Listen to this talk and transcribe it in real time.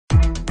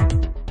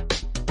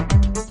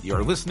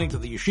You're listening to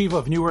the Yeshiva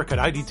of Newark at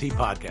IDT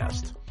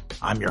podcast.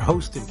 I'm your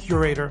host and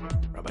curator,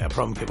 Rabbi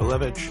Abram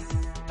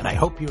Kivelevich, and I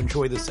hope you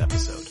enjoy this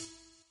episode.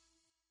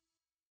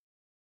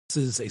 This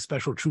is a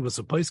special Tshuvos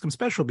of Poskim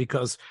special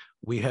because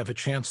we have a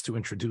chance to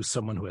introduce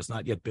someone who has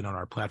not yet been on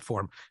our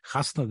platform,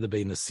 Chasna de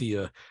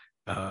Beinasia,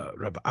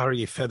 Rabbi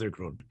Aryeh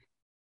Federgrun.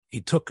 He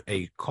took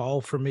a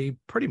call from me,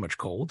 pretty much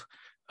cold,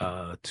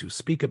 to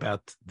speak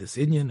about this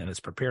inyan, and has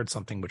prepared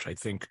something which I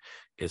think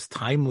is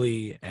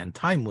timely and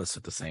timeless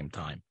at the same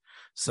time.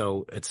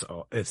 So it's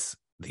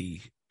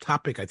the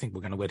topic I think we're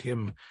going to let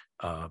him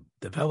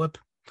develop.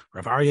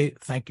 Rav Aryeh,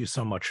 thank you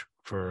so much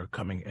for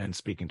coming and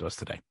speaking to us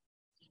today.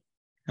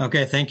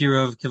 Okay, thank you,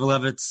 Rav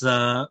Kivelevitz,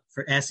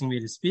 for asking me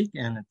to speak,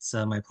 and it's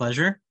my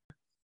pleasure.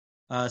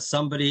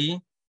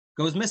 Somebody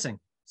goes missing.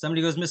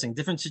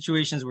 Different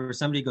situations where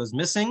somebody goes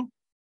missing.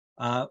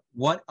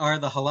 What are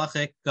the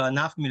halachic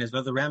nafkaminas, what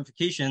are the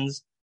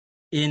ramifications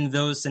in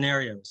those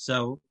scenarios?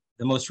 So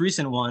the most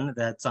recent one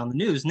that's on the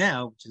news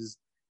now, which is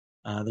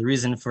the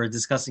reason for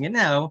discussing it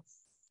now,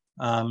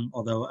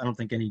 although I don't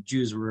think any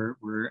Jews were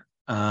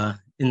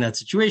in that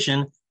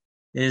situation,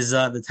 is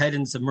the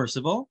Titan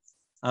Submersible.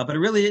 But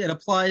it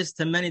applies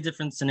to many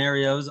different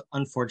scenarios.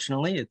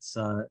 Unfortunately,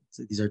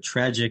 these are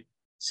tragic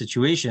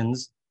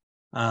situations.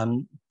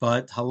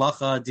 But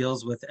halacha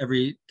deals with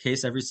every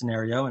case, every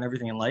scenario, and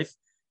everything in life.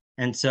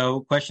 And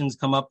so questions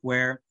come up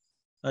where,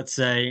 let's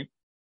say,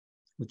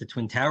 with the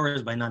Twin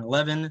Towers by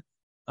 9/11,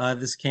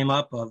 this came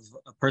up of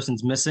a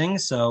person's missing.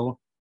 So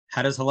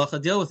how does halacha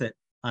deal with it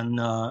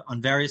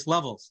on various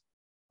levels?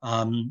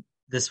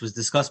 This was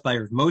discussed by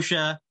Rav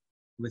Moshe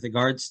with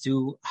regards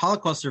to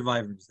Holocaust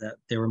survivors, that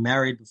they were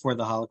married before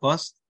the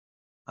Holocaust,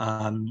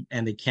 and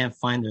they can't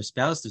find their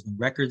spouse. There's no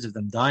records of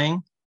them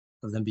dying,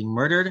 of them being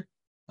murdered.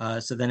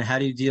 So then how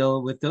do you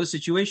deal with those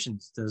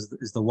situations?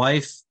 Is the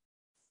wife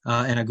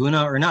an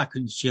aguna or not?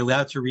 Could she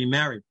allowed to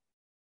remarry?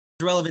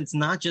 It's relevance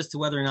not just to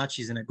whether or not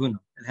she's an aguna.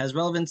 It has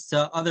relevance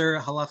to other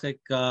halachic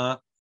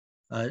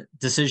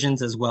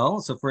decisions as well.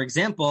 So, for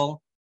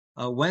example,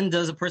 when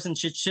does a person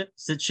sit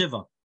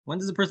shiva? When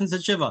does a person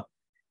sit shiva?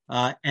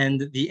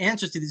 And the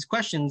answers to these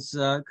questions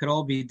could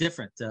all be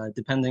different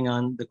depending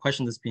on the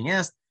question that's being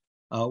asked.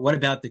 What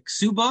about the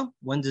ksuba?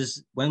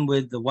 When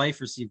would the wife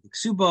receive the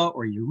ksuba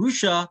or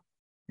yerusha,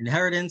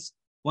 inheritance?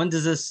 When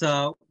does this?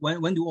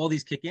 When do all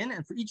these kick in?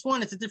 And for each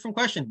one, it's a different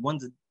question.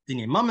 One's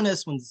dinei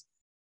mamanis, one's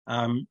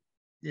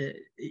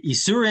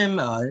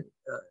isurim,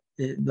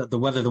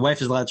 whether the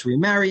wife is allowed to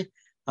remarry.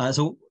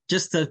 So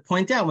just to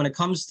point out, when it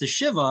comes to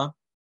shiva,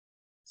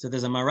 so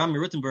there's a Maram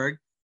Rothenberg,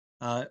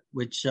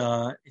 which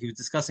he was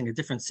discussing a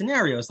different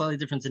scenario, a slightly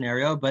different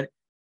scenario, but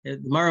the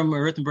Maram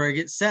Rothenberg,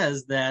 it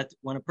says that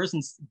when a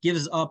person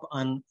gives up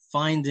on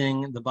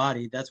finding the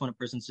body, that's when a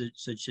person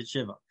should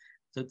shiva.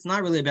 So it's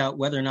not really about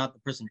whether or not the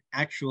person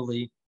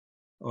actually,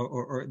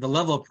 or the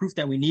level of proof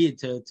that we need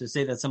to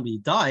say that somebody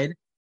died,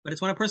 but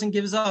it's when a person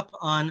gives up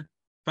on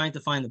trying to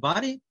find the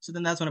body. So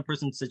then that's when a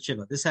person said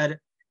shiva. This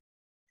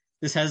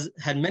has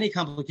had many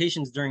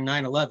complications during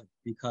 9/11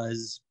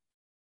 because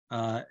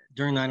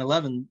during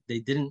 9/11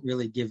 they didn't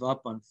really give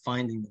up on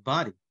finding the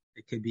body.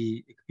 It could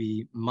be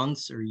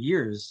months or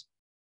years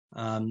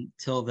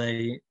till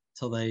they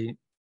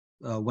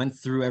went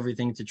through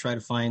everything to try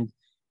to find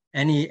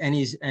any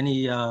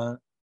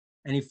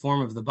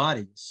form of the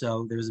body.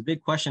 So there was a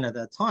big question at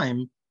that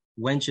time: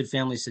 when should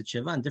families sit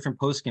shiva? And different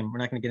poskim, we're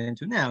not going to get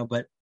into it now,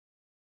 but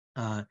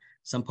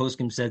some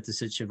poskim said to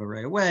sit shiva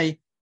right away.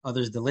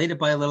 Others delayed it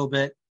by a little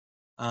bit.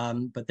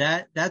 But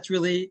that's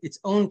really its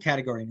own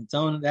category, and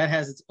that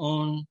has its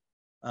own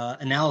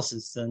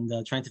analysis and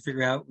trying to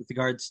figure out with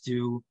regards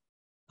to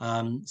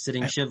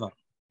sitting shiva.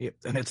 Yeah,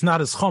 and it's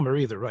not as chomer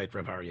either, right,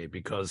 Rav Aryeh,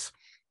 because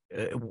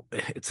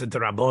it's a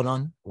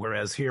derabonon,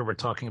 whereas here we're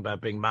talking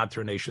about being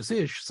mater nashis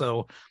ish.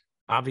 So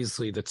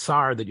obviously the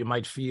tsar that you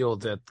might feel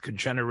that could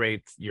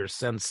generate your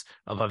sense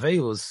of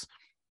aveus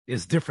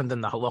is different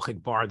than the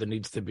halachic bar that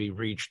needs to be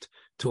reached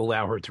to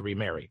allow her to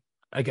remarry.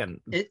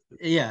 Again, the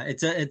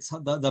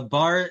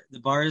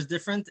bar is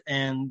different,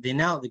 and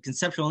the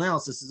conceptual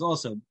analysis is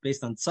also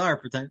based on tsar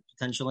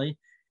potentially,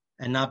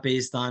 and not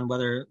based on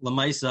whether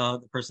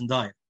lamaisa the person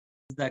died.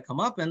 That come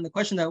up, and the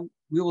question that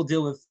we will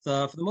deal with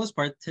for the most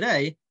part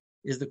today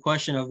is the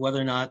question of whether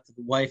or not the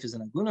wife is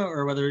an aguna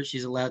or whether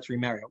she's allowed to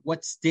remarry. At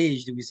what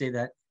stage do we say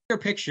that? Your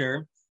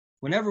picture,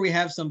 whenever we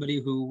have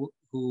somebody who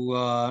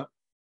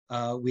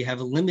we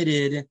have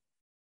limited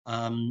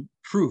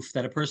proof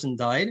that a person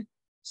died,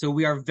 so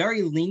we are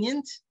very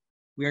lenient.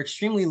 We are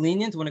extremely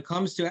lenient when it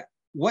comes to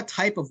what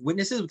type of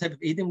witnesses, what type of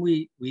edim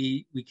we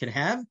could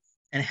have,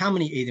 and how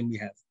many edim we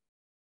have.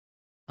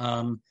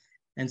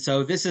 And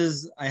so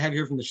I have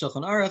here from the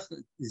Shulchan Aruch.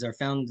 These are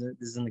found.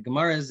 This is in the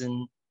Gemaras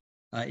in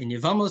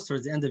Yevamos,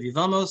 towards the end of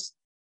Yevamos.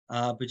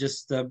 But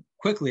just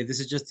quickly, this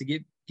is just to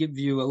give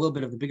you a little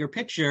bit of the bigger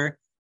picture.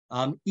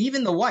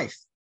 Even the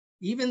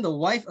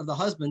wife of the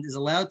husband is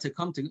allowed to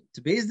come to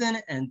Beis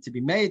Din and to be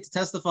made to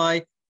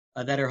testify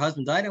that her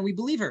husband died, and we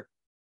believe her.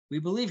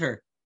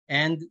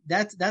 And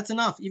that's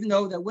enough, even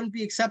though that wouldn't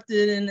be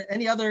accepted in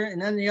any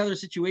other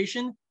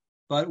situation.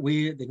 but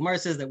the Gemara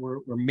says that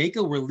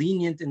we're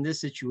lenient in this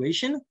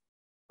situation.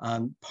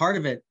 Part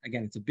of it,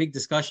 again, it's a big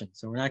discussion,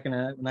 so we're not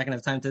gonna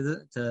have time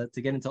to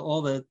get into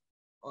all the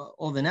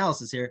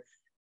analysis here.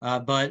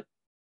 But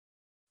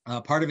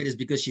part of it is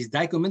because she's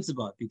daiko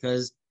mitzvah,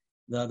 because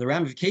the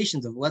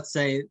ramifications of, let's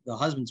say the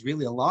husband's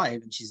really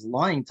alive and she's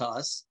lying to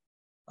us.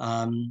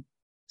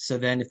 So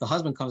then if the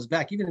husband comes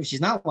back, even if she's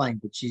not lying,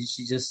 but she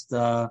just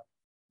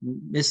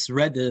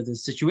misread the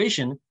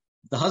situation,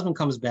 if the husband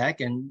comes back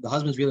and the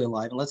husband's really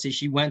alive, and let's say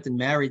she went and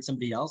married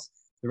somebody else,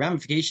 the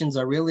ramifications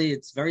are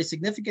it's very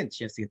significant.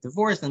 She has to get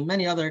divorced and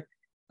many other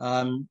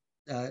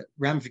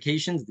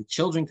ramifications. The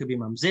children could be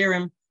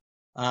mamzerim.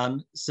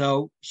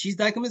 So she's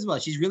daiko mitzvah.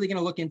 She's really going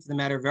to look into the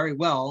matter very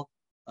well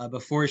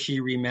before she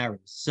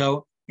remarries.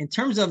 So in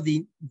terms of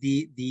the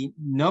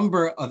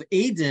number of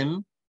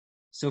edim,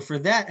 so for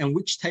that, and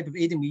which type of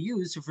edim we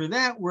use, so for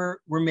that we're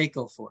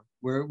makel for.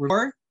 We're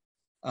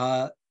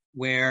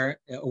where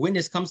a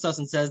witness comes to us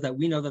and says that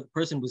we know that the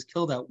person was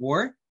killed at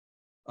war,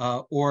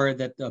 or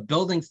that the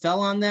building fell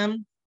on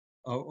them,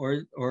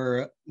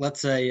 or let's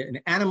say an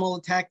animal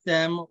attacked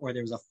them, or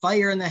there was a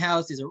fire in the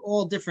house. These are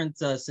all different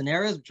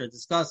scenarios which are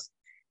discussed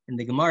in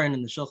the Gemara and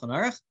in the Shulchan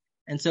Aruch.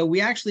 And so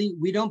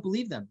we don't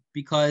believe them,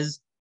 because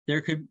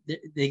they could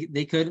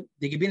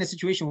be in a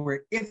situation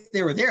where if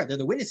they were there, they're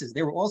the witnesses,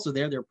 they were also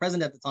there, they were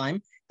present at the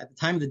time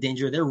of the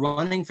danger, they're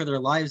running for their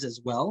lives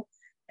as well.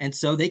 And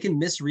so they can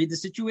misread the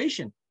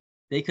situation.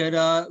 They could,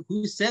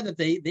 who said that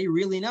they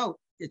really know?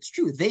 It's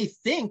true. They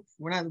think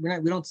we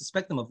don't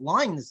suspect them of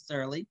lying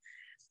necessarily.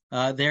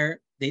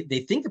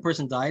 They think the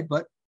person died,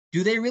 but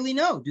do they really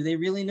know? Do they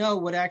really know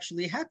what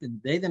actually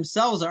happened? They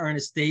themselves are in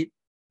a state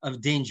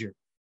of danger.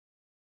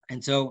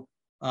 And so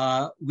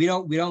we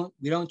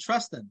don't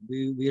trust them.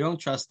 We don't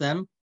trust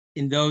them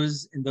in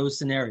those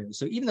scenarios.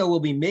 So even though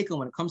we'll be makel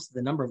when it comes to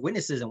the number of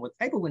witnesses and what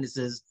type of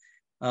witnesses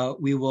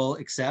we will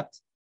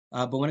accept,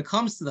 but when it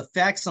comes to the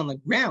facts on the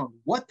ground,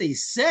 what they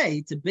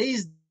say to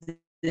Beis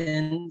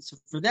Din, so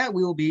for that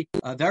we will be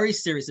very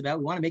serious about.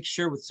 We want to make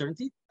sure with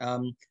certainty,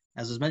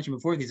 as was mentioned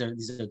before, these are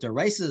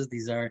deraisas,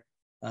 these are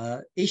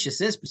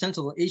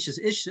potential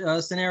ish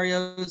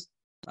scenarios.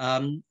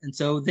 And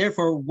so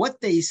therefore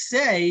what they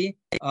say,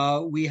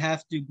 we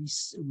have to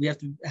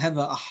have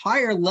a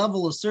higher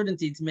level of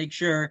certainty to make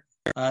sure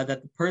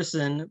that the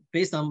person,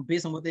 based on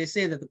what they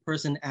say, that the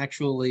person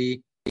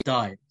actually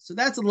died. So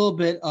that's a little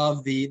bit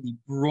of the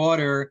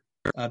broader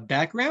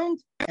background.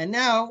 And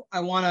now I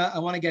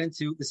want to get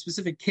into the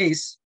specific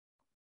case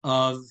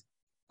of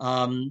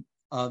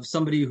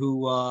somebody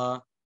who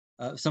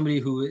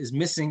is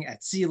missing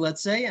at sea,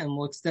 let's say, and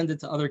we'll extend it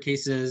to other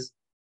cases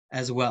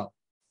as well.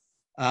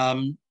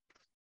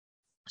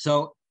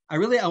 So I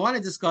want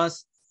to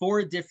discuss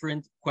 4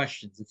 different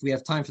questions, if we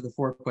have time for the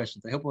 4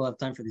 questions. I hope we'll have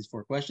time for these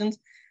 4 questions.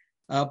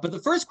 But the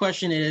first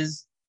question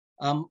is,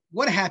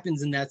 what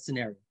happens in that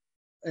scenario?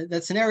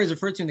 That scenario is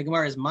referred to in the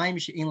Gemara as Maim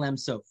She'ein Lam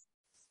Sof,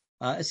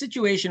 a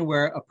situation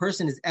where a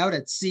person is out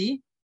at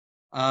sea,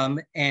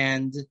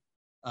 and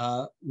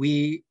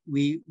we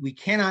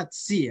cannot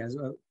see, as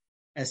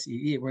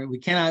SEE, where we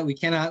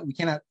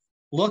cannot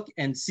look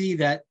and see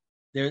that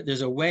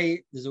there's a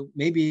way,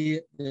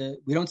 we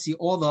don't see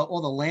all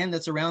the land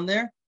that's around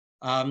there,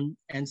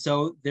 and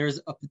so there's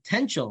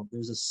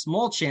a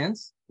small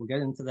chance, we'll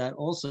get into that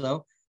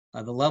also,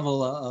 the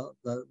level,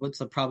 what's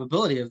the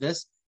probability of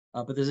this,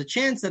 but there's a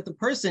chance that the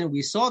person,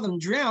 we saw them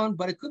drown,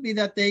 but it could be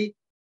that they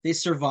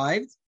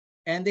survived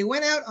and they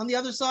went out on the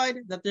other side,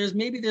 that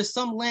there's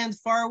some land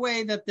far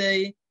away that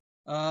they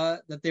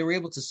were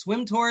able to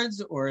swim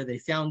towards, or they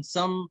found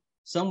some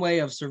way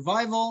of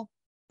survival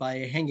by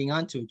hanging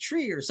onto a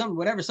tree or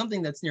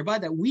something that's nearby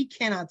that we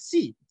cannot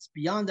see. It's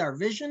beyond our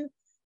vision.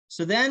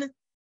 So then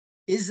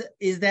is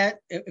that,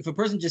 if a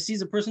person just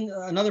sees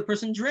another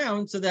person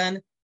drown, so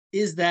then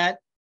is that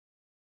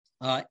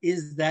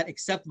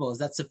acceptable? Is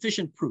that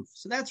sufficient proof?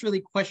 So that's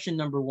really question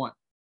number 1.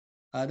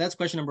 That's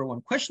question number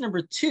 1. Question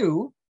number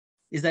 2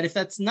 is that if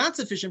that's not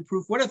sufficient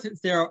proof, what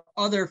if there are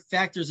other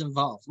factors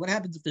involved? What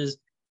happens if there's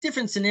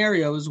different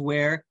scenarios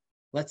where,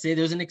 let's say,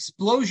 there's an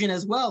explosion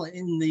as well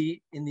in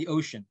the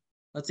ocean?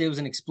 Let's say it was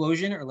an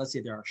explosion, or let's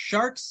say there are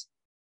sharks.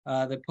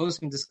 The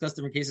Poskim discuss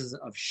different cases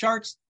of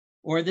sharks,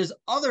 or there's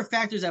other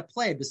factors at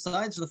play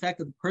besides the fact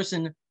that the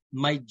person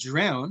might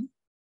drown.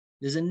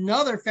 There's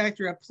another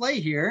factor at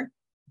play here,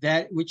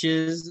 which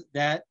is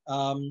that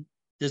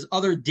there's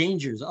other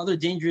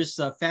dangerous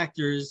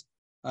factors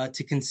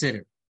to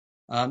consider.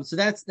 So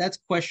that's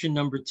question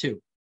number 2.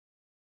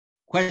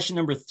 Question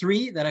number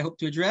 3 that I hope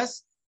to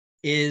address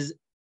is,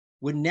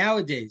 would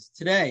nowadays,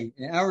 today,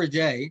 in our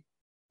day,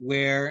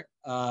 where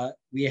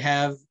we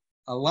have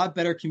a lot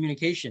better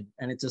communication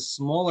and it's a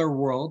smaller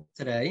world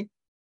today,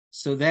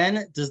 so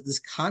then does this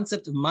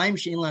concept of Maim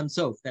She'ein Lam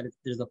Sof, that if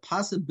there's a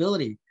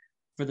possibility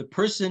for the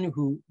person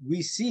who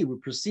we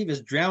perceive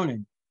as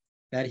drowning,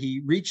 that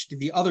he reached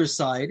the other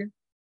side,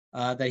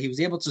 that he was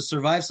able to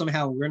survive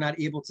somehow, we're not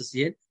able to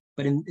see it.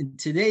 But in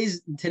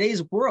today's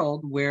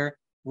world, where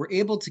we're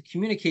able to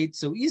communicate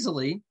so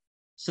easily,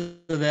 so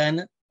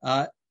then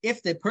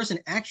if the person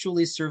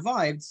actually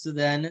survived, so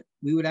then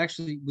we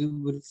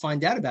would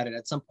find out about it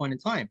at some point in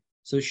time.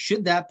 So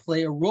should that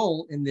play a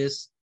role in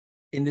this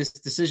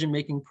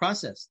decision-making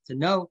process to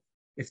know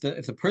if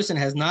the person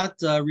has not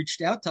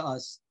reached out to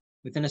us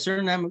within a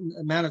certain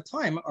amount of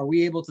time, are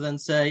we able to then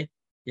say,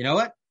 you know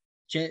what,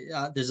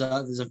 there's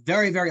a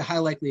very, very high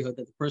likelihood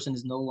that the person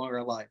is no longer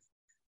alive.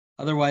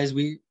 Otherwise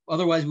we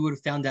would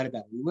have found out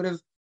about it. We would have,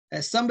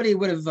 as somebody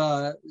would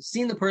have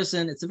seen the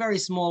person. It's a very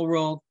small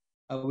world.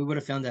 We would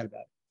have found out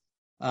about it.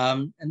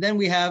 And then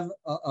we have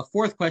a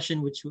fourth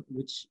question, which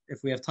if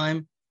we have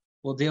time,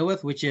 we'll deal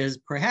with, which is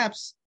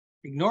perhaps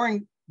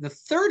ignoring the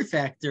third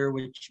factor,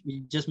 which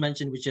we just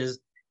mentioned, which is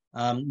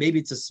maybe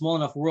it's a small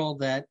enough world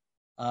that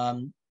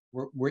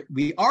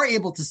we are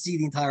able to see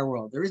the entire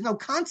world. There is no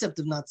concept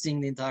of not seeing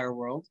the entire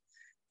world.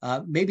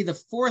 Maybe the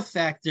fourth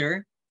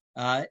factor,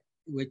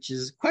 which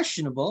is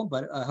questionable,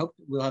 but I hope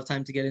we'll have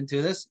time to get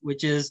into this,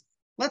 which is,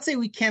 let's say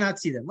we cannot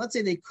see them. Let's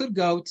say they could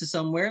go to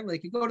somewhere, they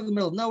could go to the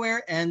middle of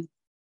nowhere, and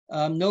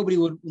nobody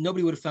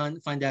would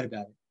find out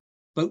about it.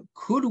 But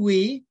could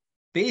we,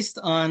 based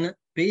on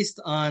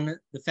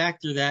the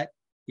factor that,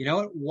 you know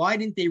what, why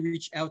didn't they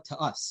reach out to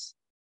us?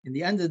 In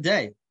the end of the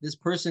day, this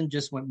person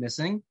just went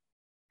missing.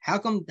 How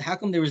come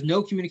there was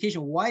no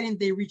communication? Why didn't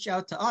they reach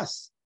out to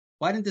us?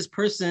 Why didn't this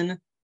person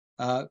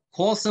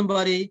call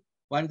somebody?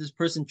 Why didn't this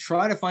person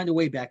try to find a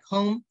way back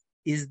home?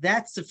 Is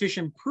that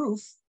sufficient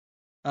proof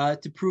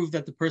to prove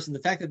that the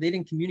fact that they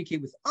didn't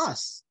communicate with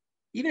us,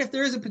 even if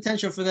there is a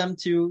potential for them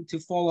to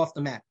fall off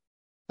the map?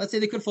 Let's say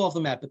they could fall off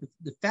the map, but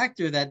the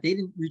factor that they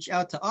didn't reach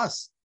out to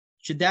us,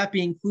 should that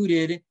be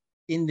included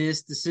in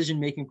this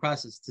decision-making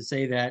process to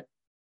say that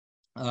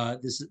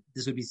this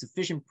would be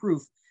sufficient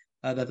proof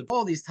that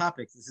all these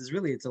topics,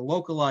 it's a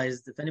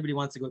localized, if anybody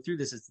wants to go through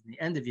this, it's at the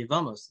end of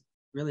Yevamos.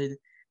 Really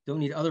don't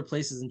need other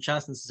places in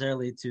Shas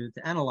necessarily to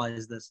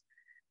analyze this.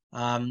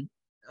 In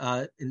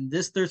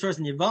this third source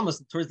in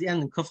Yevamos, towards the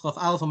end in Kuf Chaf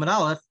Aleph Amud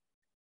Aleph,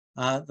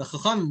 the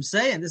Chachamim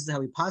say, and this is how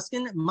we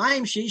paskin,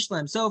 Mayim sheish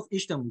lahem sof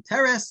ishtam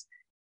muteres.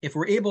 If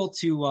we're able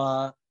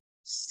to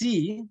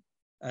see,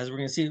 as we're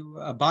going to see,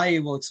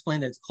 Abaye will explain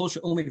that it's kol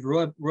she'omed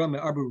v'roeh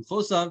me'arba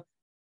ruchosav.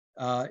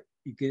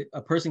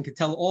 A person could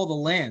tell all the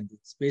land.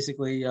 It's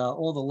basically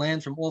all the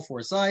land from all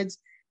four sides,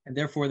 and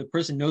therefore the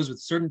person knows with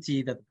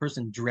certainty that the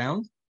person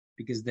drowned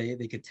because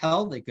they could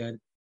tell, they could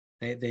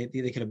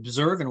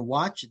observe and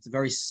watch. It's a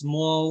very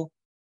small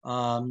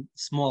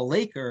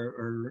lake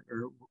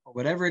or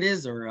whatever it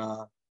is, or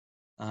a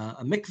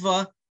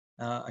mikvah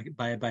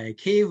by a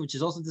cave, which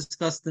is also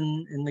discussed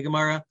in the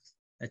Gemara.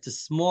 It's a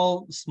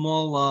small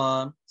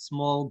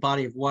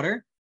body of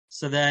water.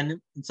 So then,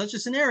 in such a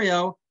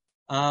scenario,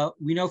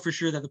 we know for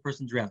sure that the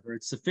person drowned, or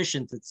it's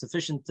sufficient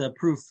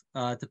proof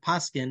to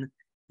paskin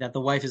that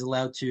the wife is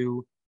allowed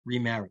to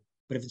remarry.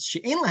 But if it's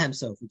she'ein lahem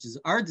sof, which is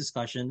our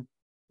discussion,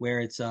 where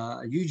it's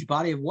a huge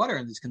body of water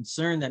and there's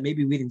concern that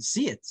maybe we didn't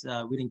see it,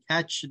 we didn't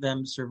catch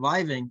them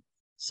surviving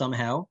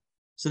somehow,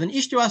 so then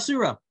ishtu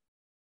asura,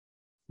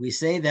 we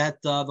say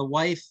that the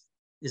wife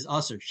is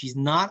asur. She's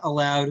not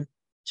allowed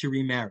to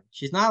remarry.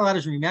 She's not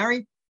allowed to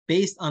remarry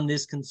based on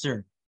this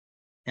concern.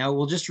 Now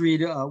we'll just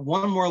read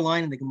one more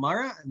line in the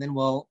Gemara, and then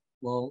we'll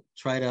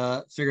try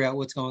to figure out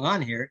what's going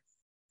on here.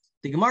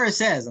 The Gemara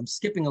says, I'm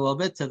skipping a little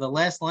bit to the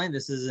last line.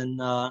 This is in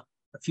a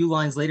few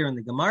lines later in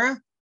the Gemara.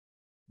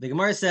 The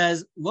Gemara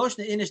says,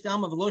 "Loshna inish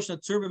dalma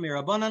v'loshna turba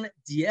mirabanan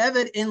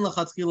di'eved in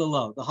lechatchila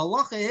lo." The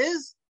halacha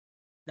is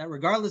that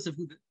regardless of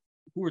who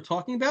we're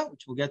talking about,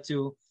 which we'll get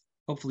to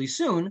hopefully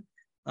soon,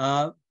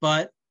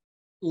 but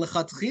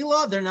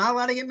lechatchila, they're not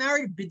allowed to get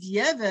married.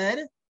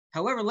 B'di'eved,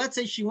 however, let's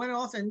say she went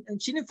off and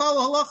she didn't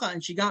follow halacha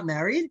and she got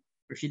married,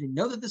 or she didn't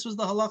know that this was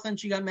the halacha and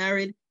she got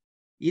married.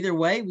 Either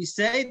way, we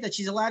say that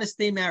she's allowed to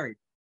stay married.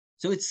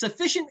 So it's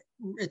sufficient.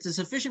 It's a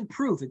sufficient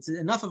proof. It's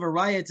enough of a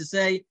raya to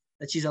say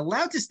that she's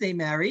allowed to stay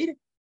married,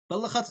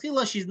 but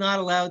lechatchila, she's not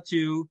allowed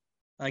to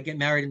get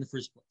married in the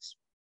first place.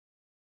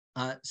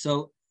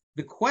 So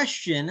the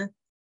question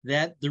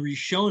that the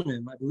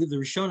Rishonim, I believe the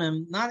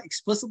Rishonim, not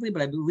explicitly,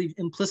 but I believe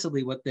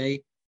implicitly, what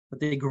they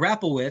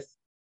grapple with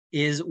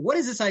is, what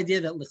is this idea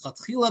that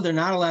lechatchila they're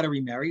not allowed to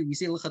remarry? We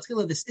say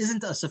lechatchila, this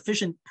isn't a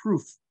sufficient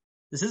proof.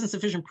 This isn't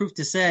sufficient proof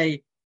to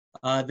say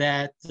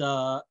that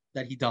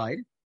he died.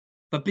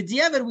 But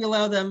b'diavad, we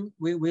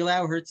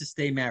allow her to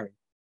stay married.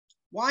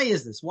 Why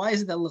is this? Why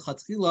is it that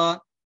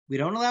lechatchila we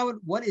don't allow it?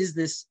 What is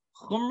this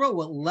chumrah?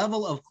 What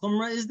level of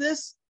chumrah is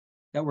this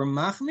that we're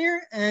machmir?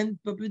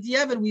 But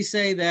b'diavad we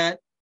say that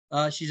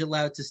she's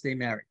allowed to stay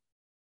married.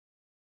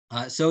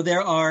 So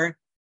there's a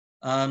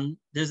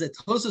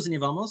Tosos in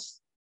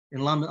Yevamos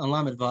on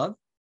Lamed Vav.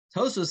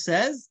 Tosos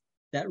says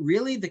that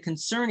really the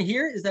concern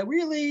here is that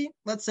really,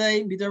 let's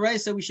say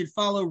midaraisa, we should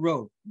follow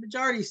Rov.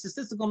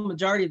 Statistical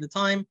majority of the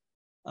time,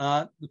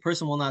 the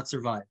person will not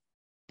survive.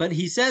 But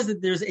he says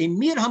that there's a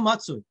mir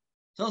hamatzui.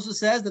 Tosos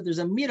says that there's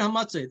a mir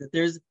hamatzui, that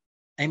there's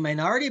a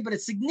minority, but a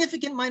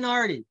significant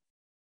minority.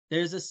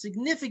 There's a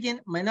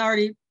significant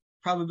minority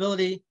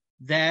probability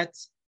that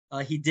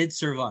he did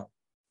survive.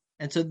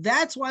 And so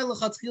that's why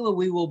lechatchila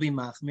we will be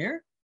machmir.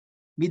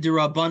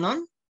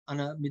 midirabanan, on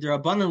a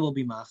midirabanan will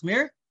be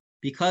machmir,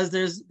 because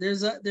there's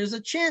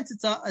a chance.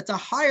 It's a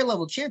higher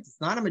level chance.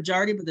 It's not a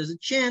majority, but there's a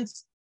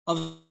chance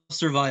of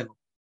survival.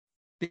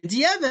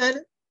 B'diavad,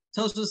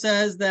 Tosfos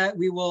says that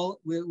we'll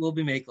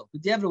be makel.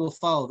 B'diavad will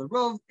follow the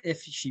rov.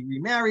 If she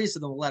remarries,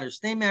 so then we'll let her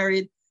stay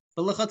married.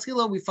 But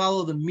lechatchila, we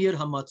follow the mir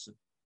hamatzu.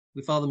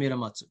 We follow the mir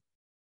hamatzu.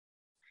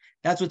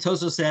 That's what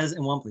Tosfos says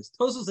in one place.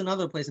 Tosfos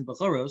another place in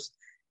Bechoros,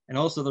 and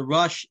also the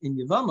Rush in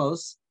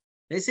Yevamos,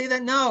 they say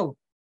that no,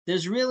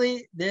 there's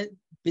really that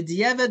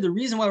b'diavad. The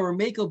reason why we're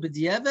makel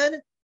b'diavad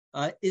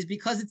is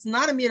because it's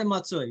not a mir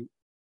hamatzu.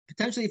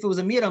 Potentially, if it was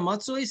a mir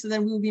hamatzu, so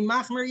then we would be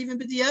machmer even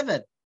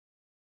b'diavad.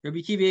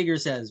 Rabbi Kiva Eger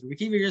says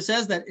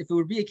that if it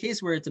would be a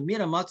case where it's a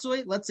mira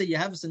matzoi, let's say you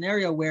have a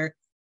scenario where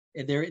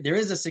there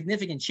is a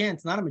significant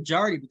chance, not a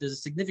majority, but there's a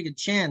significant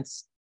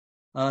chance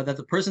that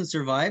the person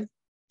survived.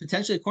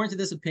 Potentially, according to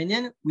this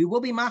opinion, we will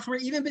be machmer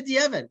even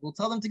b'diavad. We'll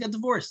tell them to get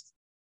divorced,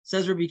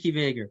 says Rabbi Kiva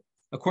Eger,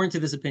 according to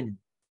this opinion,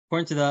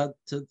 according to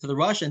the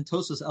Rush and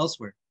Tosfos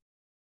elsewhere.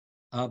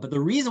 But the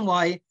reason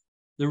why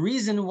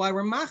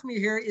we're machmer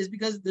here is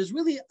because there's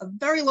really a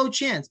very low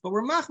chance, but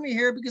we're machmer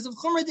here because of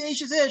chumra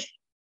de'eshes ish.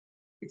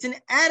 It's an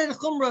added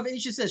chumrah of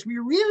Eishes Ish. We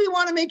really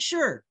want to make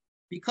sure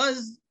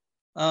because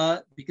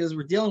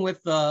we're dealing with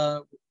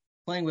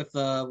playing with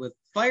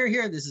fire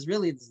here. This is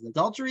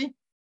adultery,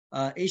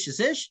 Eishes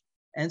Ish,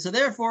 and so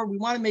therefore we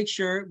want to make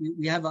sure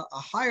we have a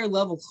higher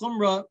level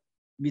chumrah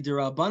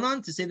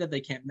midirabanan to say that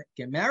they can't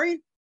get married.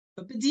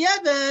 But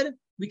b'diavad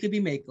we could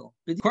be mekel.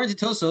 But according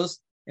to Tosfos,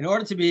 in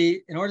order to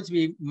be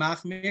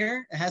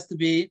machmir, it has to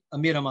be a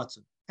miramatzu.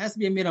 It has to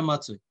be a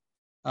miramatzu.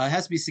 It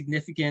has to be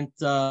significant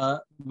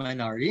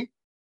minority.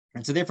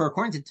 And so therefore,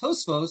 according to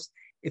Tosfos,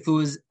 if it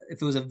was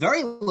a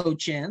very low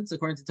chance,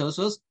 according to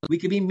Tosfos, we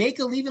could be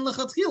mekel even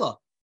lechatchila.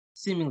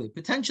 Seemingly,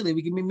 potentially,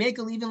 we could be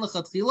mekel even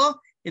lechatchila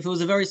if it was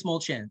a very small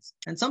chance.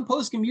 And some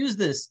poskim use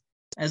this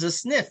as a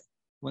sniff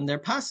when they're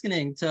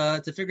paskening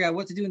to figure out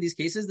what to do in these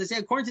cases. They say,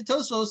 according to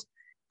Tosfos,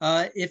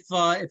 if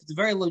it's a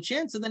very low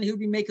chance, so then he would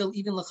be mekel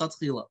even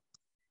lechatchila.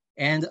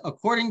 And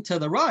according to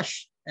the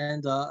Rush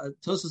and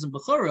Tosfos and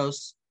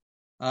Bechoros,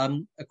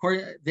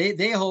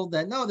 they hold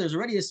that no, there's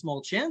already a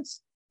small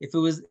chance. If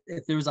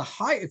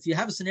you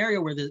have a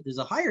scenario where there's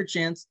a higher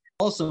chance,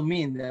 also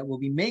mean that will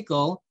be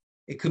mekel.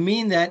 It could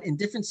mean that in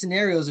different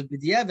scenarios of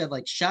b'diavad,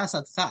 like shas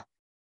atchak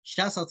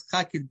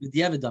is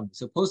b'diavad dummy.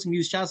 So Poskim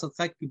use shas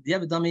atchak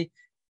b'diavad dummy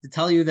to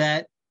tell you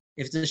that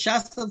if it's a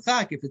shas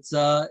atchak, if it's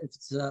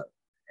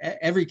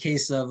every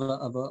case of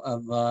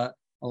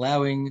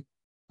allowing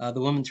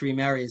the woman to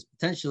remarry is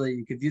potentially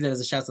you could view that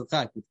as a shas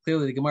atchak, but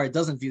clearly the Gemara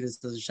doesn't view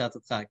this as a shas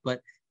atchak.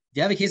 But if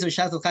you have a case of a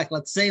shas atchak,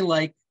 let's say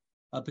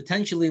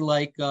potentially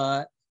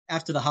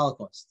after the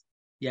Holocaust.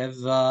 You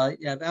have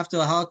after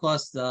the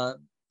Holocaust, Klal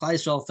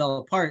Yisrael fell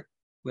apart,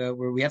 where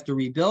we have to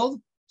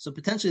rebuild. So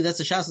potentially that's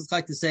a shas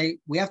atchak to say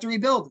we have to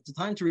rebuild. It's a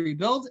time to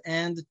rebuild,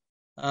 and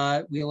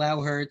we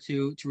allow her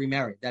to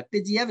remarry. That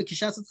b'diavad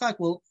k'shas atchak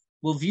will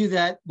view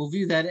that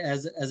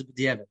as a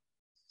b'diavad.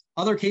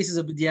 Other cases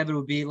of b'diavad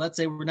would be, let's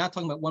say we're not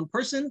talking about one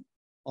person,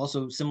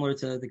 also similar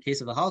to the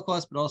case of the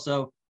Holocaust, but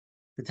also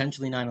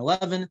potentially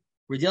 9/11.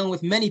 We're dealing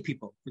with many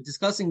people. We're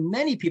discussing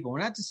many people. We're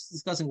not just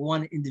discussing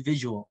one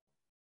individual,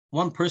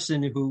 one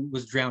person who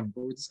was drowning,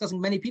 but we're discussing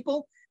many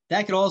people.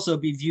 That could also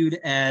be viewed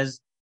as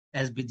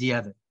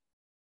b'diavad.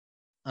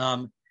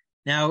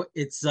 Now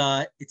it's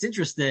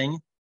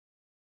interesting.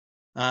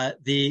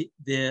 The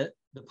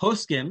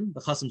Poskim,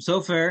 the Chasam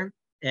Sofer,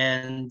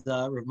 and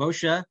Rav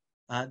Moshe,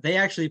 they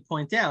actually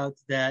point out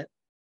that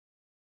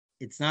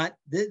it's not.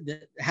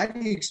 How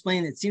do you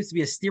explain? It seems to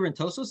be a stira in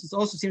Tosfos. It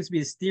also seems to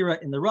be a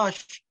stira in the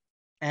Rush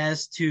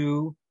as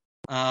to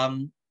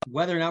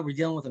whether or not we're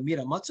dealing with a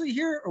mira matzoi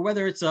here, or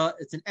whether it's an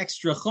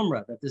extra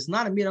chumrah, that there's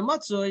not a mira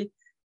matzoi,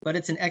 but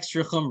it's an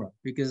extra chumrah,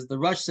 because the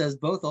Rush says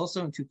both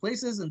also in two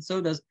places, and so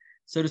does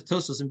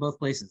Tosfos in both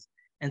places.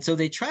 And so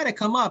they try to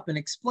come up and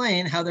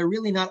explain how they're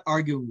really not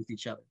arguing with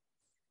each other.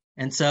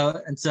 And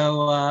so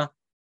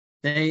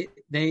they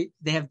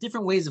have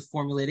different ways of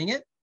formulating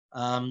it.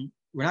 We're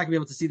not going to be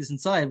able to see this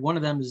inside. One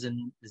of them is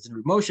in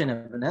Rav Moshe and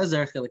Ibn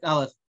Ezer, Chelik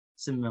Aleph,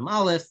 Simim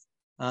Aleph.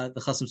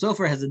 The Chasam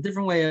Sofer has a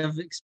different way of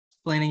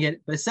explaining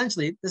it, but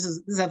essentially, this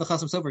is how the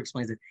Chasam Sofer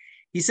explains it.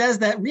 He says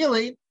that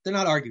really they're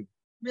not arguing.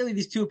 Really,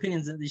 these two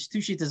opinions, these two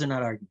shittas are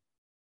not arguing.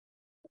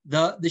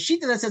 The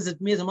shitta that says it's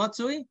mira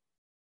matzui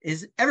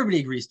is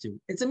everybody agrees to.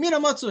 It's a mira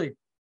matzui.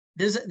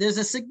 There's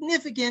a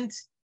significant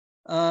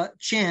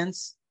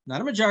chance, not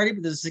a majority,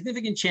 but there's a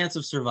significant chance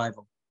of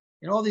survival.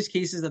 In all these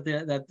cases that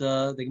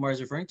the Gemara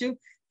is referring to,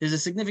 there's a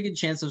significant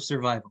chance of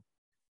survival.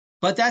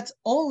 But that's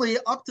only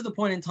up to the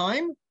point in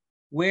time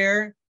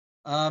where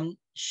if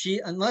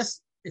she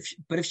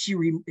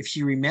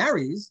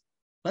remarries,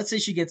 let's say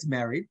she gets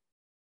married,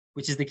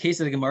 which is the case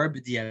of the Gemara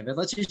b'diavad.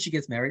 Let's say she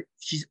gets married.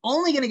 She's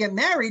only going to get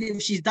married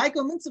if she's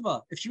daiko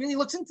mitzvah, if she really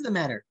looks into the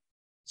matter.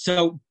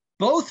 So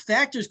both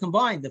factors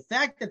combined, the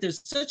fact that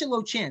there's such a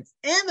low chance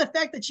and the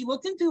fact that she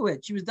looked into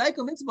it, she was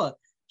daiko mitzvah,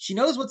 she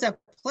knows what's at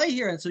play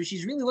here, and so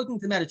she's really looking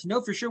into the matter to know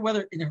for sure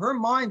whether in her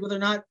mind whether or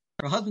not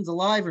her husband's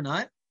alive or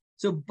not.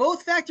 So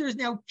both factors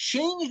now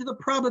change the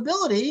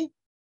probability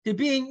to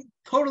being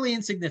totally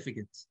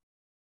insignificant.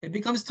 It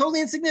becomes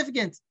totally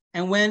insignificant.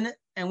 And when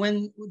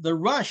the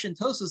Rush and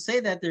Tosos say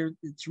that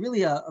it's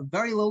really a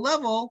very low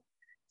level,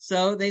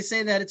 so they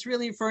say that it's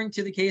really referring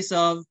to the case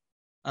of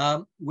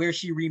where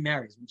she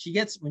remarries. When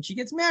she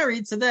gets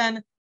married, so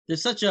then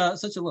there's such a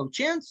low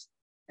chance,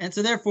 and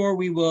so therefore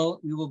we will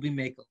be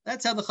makel.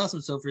 That's how the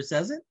Chasam Sofer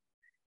says it.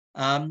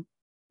 Rav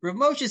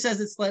Moshe says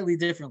it slightly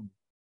differently.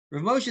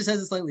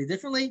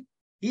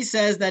 He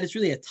says that it's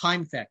really a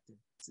time factor.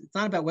 It's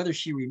not about whether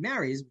she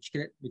remarries,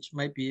 which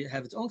might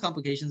have its own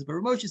complications. But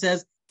Rav Moshe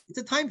says it's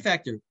a time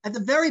factor at the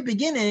very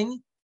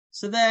beginning.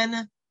 So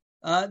then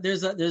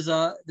there's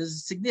a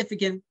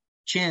significant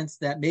chance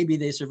that maybe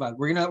they survive.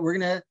 We're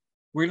gonna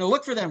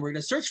look for them. We're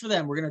gonna search for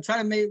them. We're gonna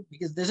try to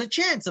because there's a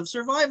chance of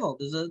survival.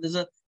 There's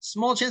a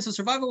small chance of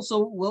survival.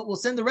 So we'll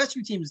send the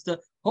rescue teams to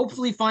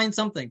hopefully find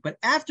something. But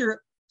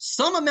after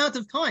some amount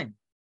of time,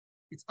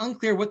 it's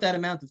unclear what that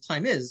amount of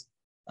time is.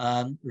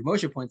 Rav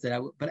Moshe points that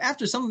out. But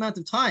after some amount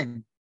of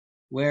time,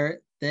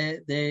 where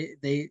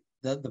the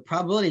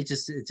probability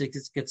just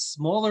gets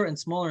smaller and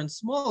smaller and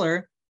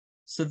smaller,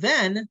 so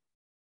then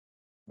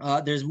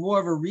there's more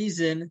of a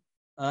reason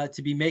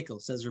to be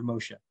makel, says Rav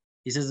Moshe.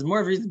 He says there's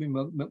more of a reason to be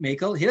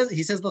makel.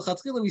 He says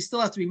l'chatchila we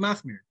still have to be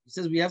machmir. He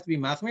says we have to be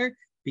machmir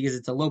because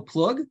it's a low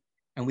plug,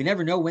 and we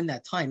never know when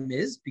that time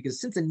is.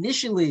 Because since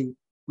initially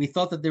we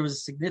thought that there was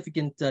a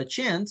significant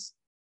chance,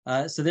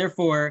 so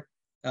therefore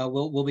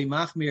we'll be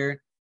machmir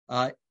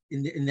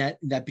in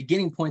that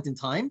beginning point in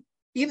time.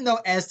 Even though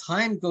as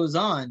time goes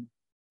on,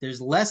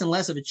 there's less and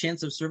less of a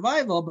chance of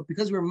survival, but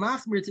because we're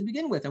machmir to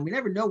begin with, and we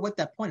never know what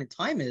that point in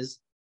time is,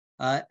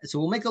 so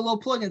we'll make a low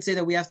plug and say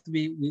that we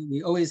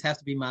always have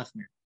to be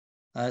machmir.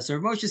 So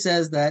Rav Moshe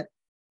says that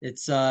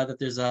it's about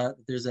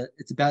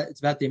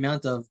the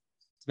amount of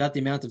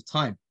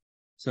time.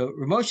 So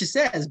Rav Moshe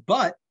says,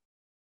 but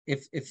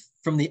if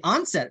from the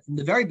onset, from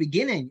the very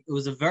beginning, it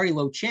was a very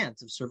low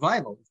chance of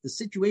survival, if the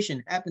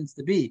situation happens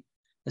to be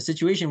a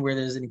situation where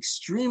there's an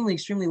extremely,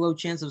 extremely low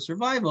chance of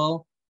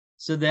survival,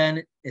 so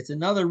then it's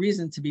another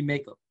reason to be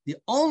makel. The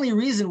only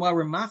reason why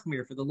we're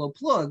machmir for the low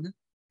plug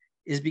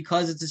is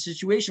because it's a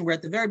situation where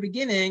at the very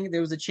beginning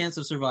there was a chance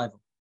of survival.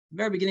 At the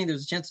very beginning there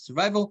was a chance of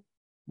survival.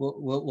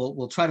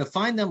 We'll try to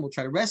find them. We'll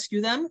try to rescue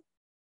them.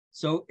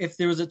 So if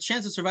there was a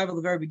chance of survival at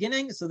the very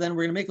beginning, so then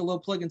we're going to make a low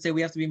plug and say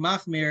we have to be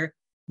machmir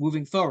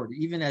moving forward.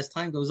 Even as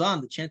time goes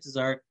on, the chances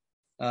are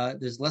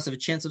there's less of a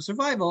chance of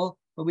survival,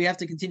 but we have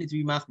to continue to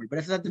be machmir. But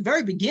if at the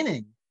very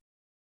beginning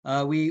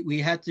we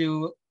had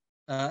to,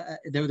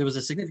 there was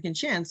a significant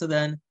chance, if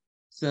at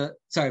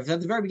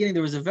the very beginning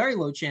there was a very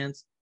low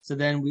chance, so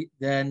then we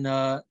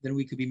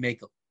could be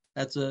makel.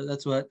 That's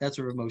what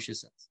Rav Moshe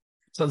says.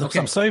 So the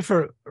Chasam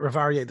Sofer, Rav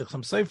Aryeh, the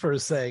Chasam Sofer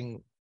is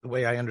saying, the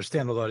way I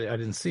understand, although I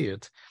didn't see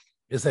it,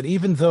 is that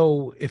even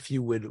though if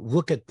you would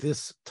look at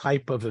this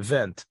type of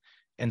event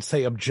and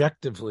say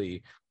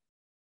objectively,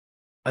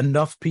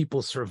 enough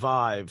people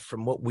survive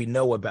from what we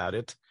know about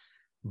it,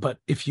 but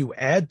if you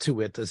add to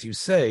it, as you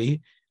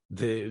say,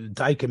 the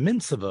Daika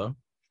Mitzvah,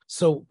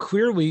 so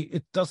clearly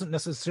it doesn't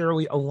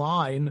necessarily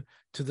align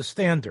to the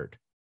standard.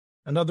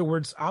 In other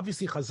words,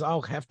 obviously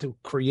Chazal have to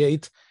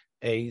create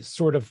a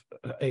sort of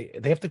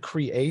they have to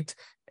create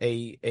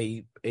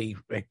a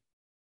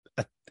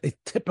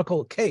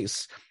typical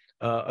case,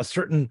 a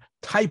certain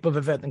type of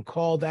event, and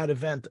call that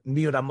event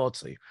Miur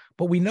HaMotzi.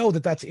 But we know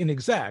that that's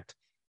inexact.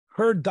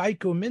 Her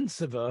Daiko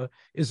Mitzvah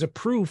is a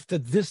proof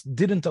that this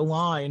didn't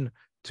align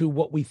to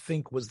what we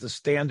think was the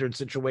standard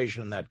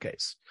situation in that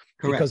case.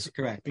 Correct.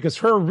 Because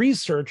her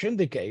research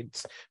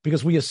indicates,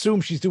 because we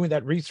assume she's doing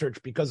that research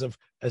because of,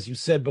 as you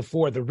said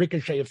before, the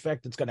ricochet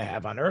effect it's going to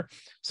have on her.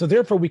 So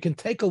therefore, we can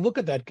take a look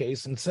at that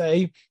case and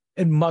say,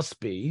 it must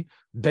be,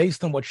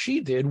 based on what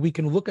she did, we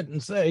can look at it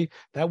and say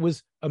that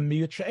was a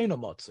Miut She'eino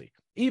Motzi.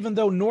 Even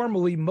though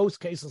normally most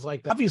cases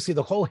like that, obviously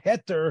the whole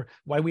heter,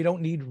 why we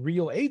don't need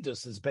real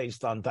edus, is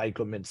based on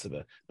Daiko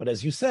Mitzvah. But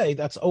as you say,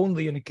 that's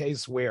only in a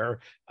case where,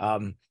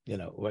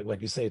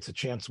 like you say, it's a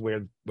chance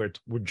where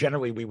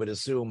generally we would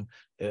assume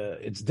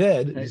it's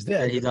dead. He's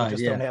dead. He died,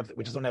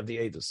 we just don't have the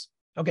edus.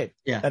 Okay.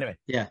 Yeah. Anyway.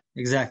 Yeah.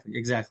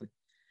 Exactly.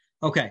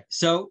 Okay.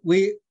 So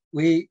we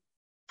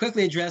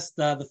quickly addressed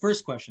the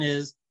first question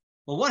is,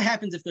 well, what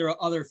happens if there are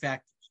other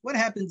factors? What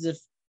happens if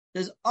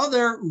there's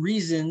other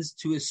reasons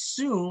to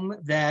assume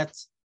that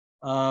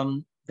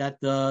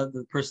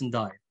the person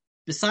died,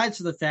 besides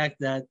for the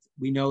fact that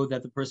we know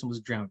that the person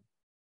was drowned?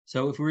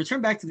 So if we return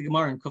back to the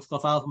Gemara in Kuf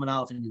Chaf Aleph and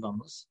Aleph in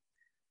Yevamos,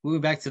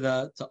 moving back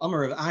to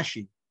Amar of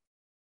Ashi,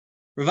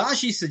 Rav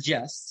Ashi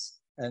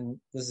suggests, and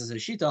this is a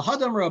shita,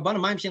 Hadam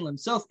Rabban Maim Shem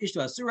Lemsof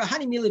Ishtu Asura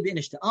Hani Mili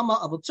B'Inish Amma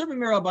Avol Tzurba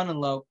Mirabban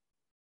Lo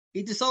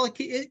Itisala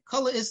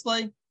Kala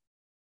Islay.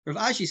 Rav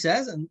Ashi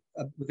says, and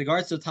with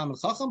regards to Talmud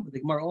Chacham, but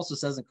the Gemara also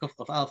says in Kuf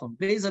Chaf Aleph and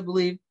Beis, I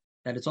believe,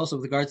 that it's also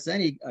with regards to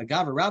any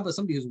Gavar Rabbah,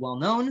 somebody who's well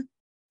known,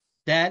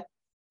 that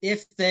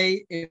if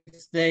they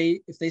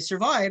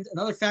survived,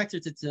 another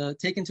factor to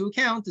take into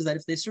account is that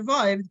if they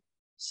survived,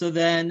 so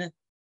then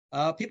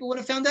people would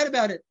have found out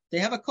about it. They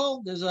have a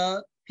call. There's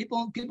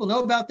people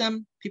know about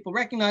them, people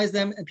recognize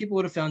them, and people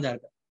would have found out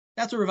about it.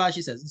 That's what Rav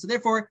Ashi says. And so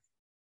therefore,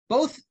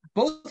 both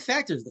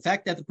factors, the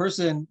fact that the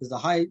person there's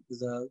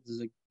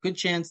a good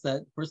chance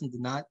that the person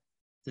did not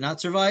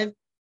survive,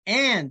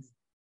 and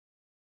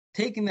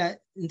taking that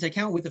into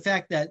account with the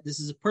fact that this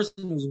is a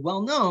person who's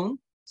well known,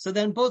 so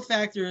then both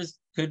factors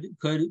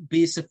could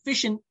be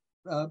sufficient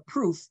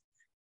proof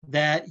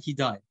that he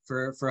died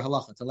for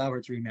halacha to allow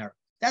her to remarry.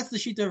 That's the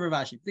shita of Rav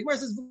Ashi. The Gemara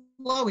says,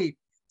 "Lo, it's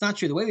not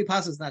true. The way we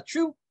pass is not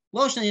true.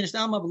 It's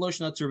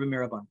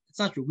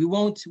not true.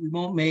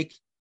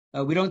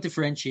 We don't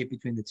differentiate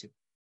between the two.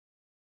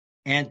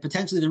 And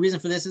potentially the reason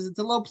for this is it's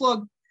a low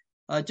plug,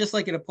 just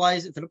like it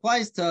applies. If it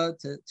applies to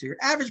your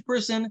average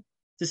person,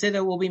 to say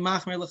that we'll be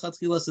machmer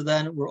lechatchila, so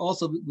then we'll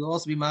also be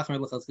machmer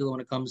lechatchila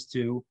when it comes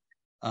to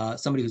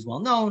somebody who's well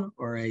known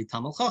or a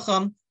Talmid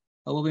Chacham,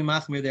 we'll be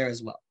machmer there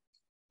as well.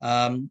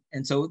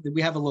 And so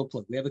we have a low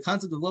plug. We have a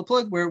concept of low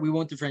plug where we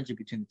won't differentiate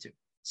between the two.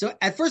 So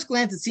at first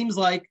glance, it seems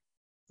like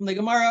from the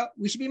Gemara,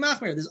 we should be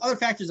machmer. There's other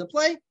factors at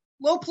play.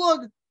 Low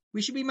plug,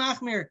 we should be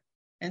machmer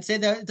and say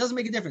that it doesn't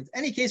make a difference.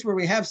 Any case where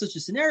we have such a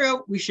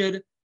scenario, we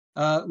should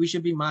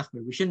be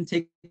machmer. We shouldn't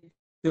take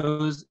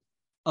those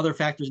other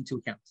factors into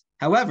account.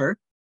 However,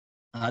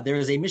 there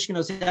is a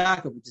Mishkanos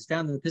Yaakov, which is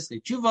found in the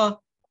Piskei Tshuvos,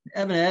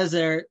 Eben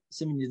Ezer,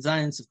 Siman Yud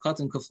Zayin, Sivkot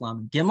and Kuflam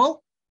and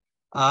Gimel.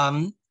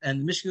 And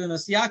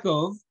Mishkanos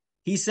Yaakov,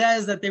 he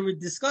says that they would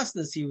discuss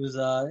this. He was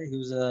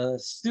a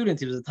student.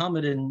 He was a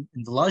Talmud in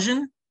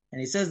Volozhin, and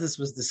he says this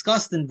was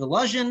discussed in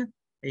Volozhin.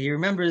 He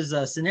remembers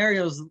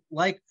scenarios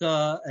like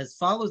as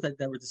follows that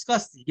were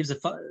discussed. He gives a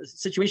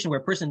situation where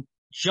a person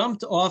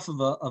jumped off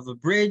of a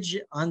bridge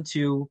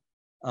onto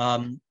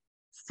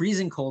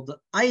freezing cold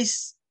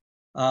ice.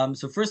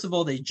 So first of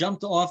all, they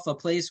jumped off a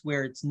place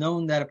where it's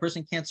known that a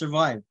person can't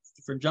survive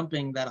from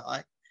jumping that high.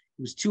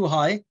 It was too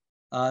high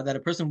that a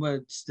person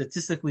would,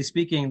 statistically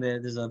speaking,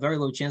 there's a very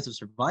low chance of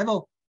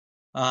survival.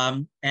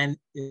 And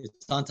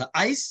it's onto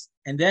ice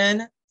and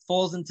then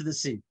falls into the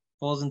sea,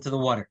 falls into the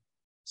water.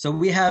 So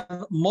we have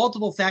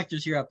multiple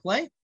factors here at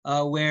play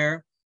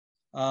where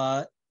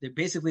they're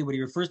basically what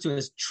he refers to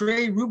as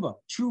trei ruba,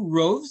 two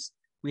roves.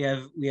 We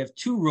have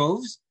two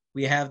roves.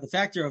 We have the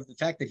factor of the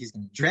fact that he's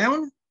going to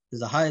drown.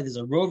 There's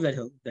a rove that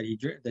he's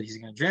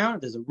going to drown.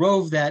 There's a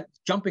rove that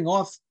jumping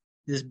off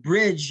this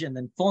bridge and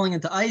then falling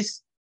into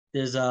ice.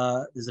 There's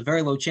a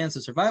very low chance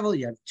of survival.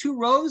 You have two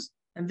roves,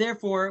 and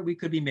therefore we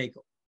could be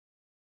makel.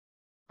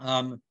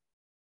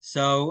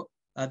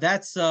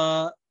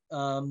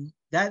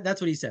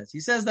 That's what he says. He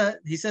says that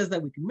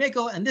we can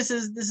makel, and this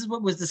is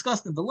what was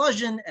discussed in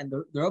Volozhin, and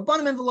the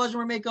Rabbanim in Volozhin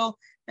were makel,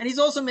 and he's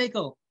also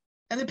makel.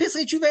 And the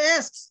Piskei Tshuvos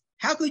asks,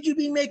 how could you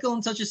be makel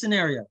in such a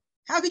scenario?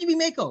 How could you be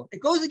makel? It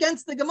goes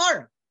against the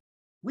Gemara.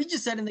 We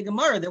just said in the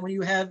Gemara that when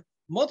you have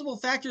multiple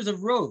factors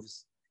of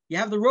roves, you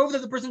have the rove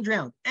that the person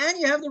drowned, and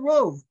you have the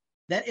rove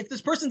that if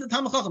this person's a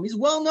Talmid Chacham, he's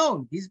well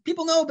known,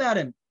 people know about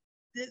him.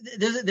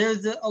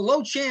 There's a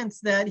low chance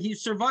that he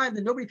survived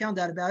and nobody found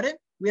out about it.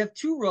 We have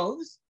two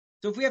roves.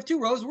 So if we have two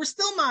rows, we're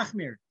still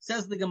machmir,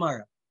 says the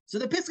Gemara. So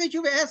the Piskei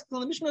Tshuvos asks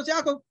on the Mishkanos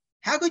Yaakov,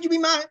 how could you be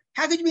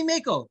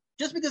makel?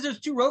 Just because there's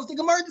two rows, the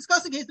Gemara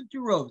discussed the case of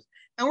two rows,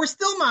 and we're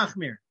still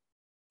machmir.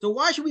 So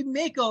why should we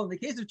makel in the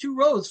case of two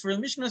rows for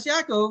the Mishkanos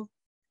Yaakov?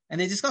 And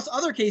they discuss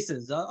other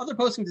cases. Other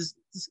Poskim,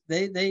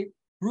 they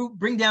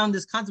bring down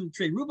this concept of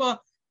trei ruba,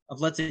 of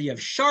let's say you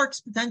have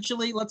sharks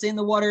potentially, let's say in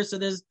the water, so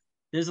there's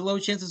a low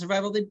chance of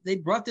survival. They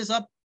brought this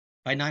up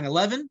by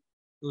 9/11.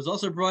 It was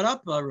also brought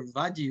up,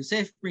 Rav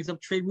Yosef brings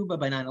up trei ruba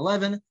by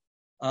 9/11,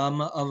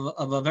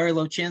 of a very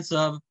low chance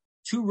of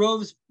two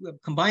rows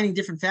combining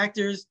different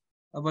factors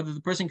of whether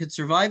the person could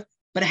survive.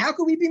 But how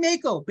could we be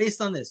makel based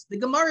on this? The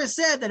Gemara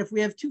said that if we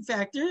have two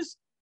factors,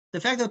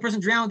 the fact that the person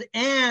drowned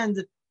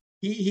and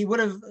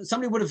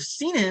somebody would have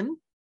seen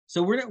him,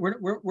 so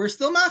we're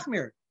still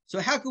machmir. So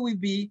how could we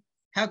be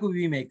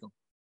makel?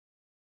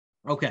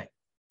 Okay,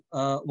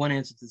 one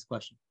answer to this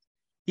question.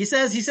 He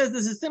says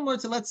this is similar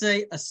to, let's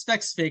say, a svek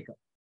sveka.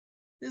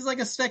 This is like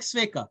a svek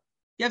sveka.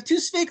 You have two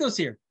svekos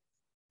here.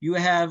 You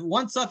have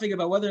one suffix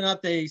about whether or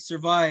not they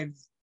survived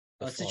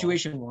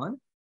situation one,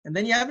 and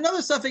then you have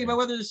another suffix about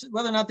whether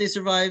or not they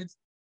survived,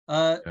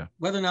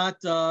 whether or not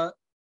the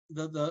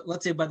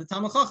let's say by the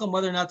Talmid Chacham,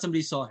 whether or not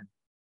somebody saw him.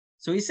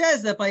 So he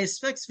says that by a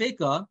svek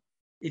sveka,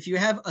 if you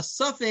have a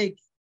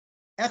suffix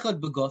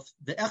echad beguf,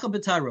 the echad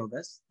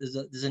b'taroves, there's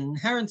an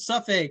inherent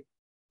suffix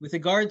with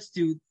regards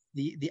to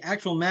the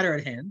actual matter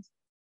at hand.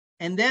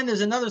 And then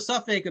there's another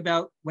suffix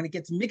about when it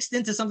gets mixed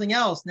into something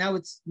else. Now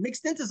it's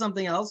mixed into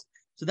something else.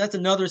 So that's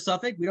another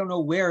suffix. We don't know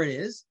where it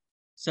is.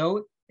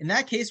 So in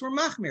that case, we're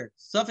machmir.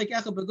 Suffix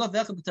echad beguf,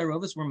 echad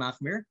b'taroves, we're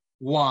machmir.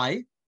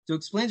 Why? To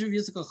explain to Rav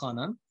Yitzchak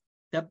Elchanan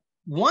that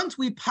once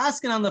we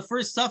paskin on the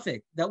first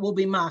suffix, that will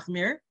be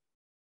machmir.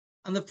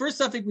 On the first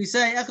suffix, we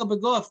say echad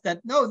beguf,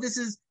 that no, this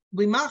is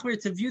we machmir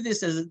to view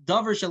this as a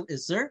davar shel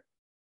iser.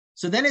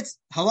 So then it's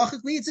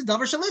halachically it's a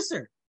davar shel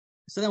iser.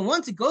 So then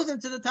once it goes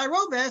into the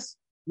taroves,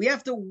 we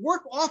have to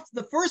work off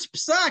the first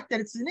psak that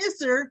it's an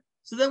iser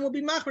so then we'll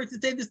be machmer to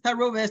say this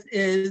taroves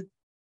is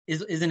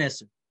an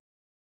Isser.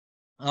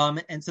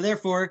 And so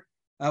therefore,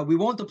 we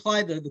won't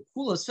apply the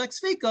kula sfek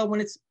sveka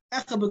when it's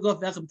echa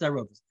begof echa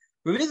b'taroves.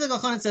 Rabbi Yitzchak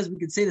Elchanan says we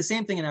could say the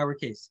same thing in our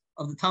case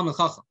of the Talmud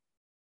Chacham,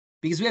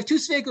 because we have two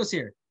svekos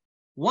here.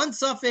 One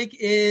suffix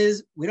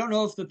is we don't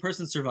know if the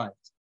person survived,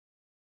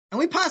 and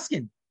we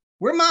paskin.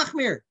 We're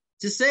machmir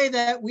to say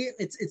that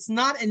it's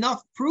not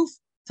enough proof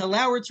to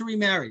allow her to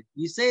remarry.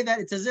 We say that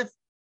it's as if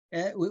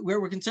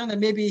we're concerned that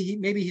maybe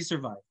he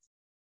survived,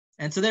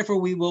 and so therefore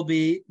we'll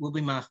be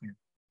machmir.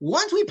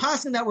 Once we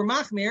paskin that we're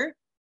machmir,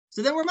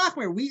 so then we're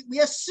machmir. We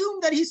assume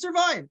that he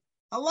survived.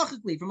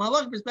 Halachically, from a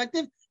halachic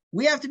perspective,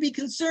 we have to be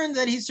concerned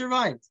that he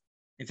survived.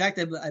 In fact,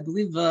 I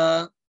believe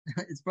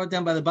it's brought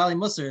down by the Bali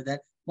Musar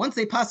that once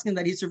they paskin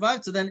that he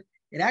survived, so then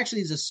it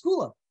actually is a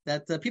skula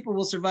that people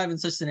will survive in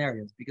such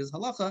scenarios, because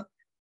halacha,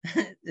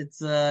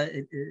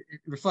 it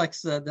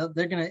reflects they're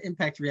going to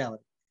impact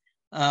reality.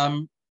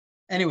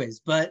 Anyways,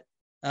 but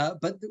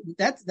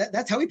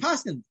that's how we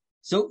paskin.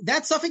 So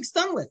that suffix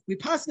done with. We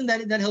paskin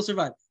that he'll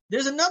survive.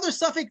 There's another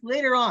suffix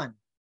later on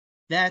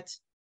that,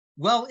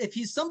 well, if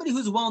he's somebody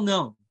who's well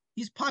known,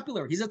 he's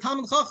popular, he's a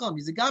Talmud Chacham,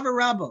 he's a Gaver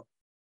Rabbo,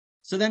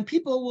 so then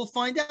people will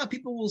find out,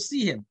 people will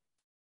see him.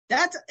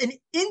 That's an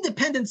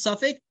independent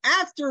suffix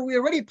after we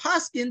already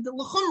paskin the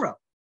l'chumra.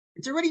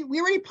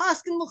 We already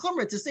paskin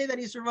l'chumra to say that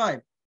he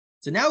survived.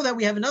 So now that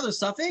we have another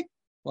suffix,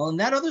 well, in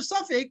that other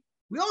suffix,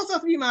 we also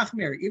have to be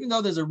machmir, even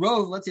though there's a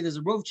rove. Let's say there's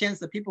a rove chance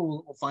that people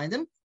will find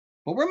him,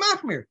 but we're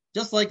machmir.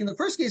 Just like in the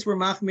first case, we're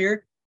machmir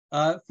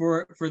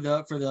for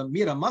the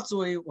mira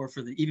matzoi, or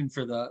for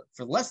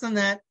less than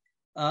that.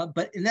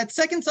 But in that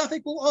second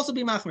suffix, we'll also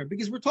be machmir,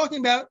 because we're talking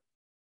about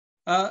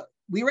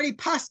we already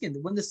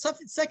paskined. When the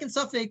second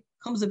suffix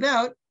comes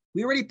about,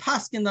 we already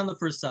paskined on the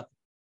first suffix.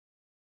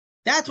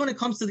 That's when it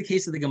comes to the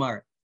case of the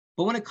Gemara.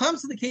 But when it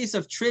comes to the case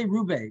of Trei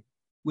Rube,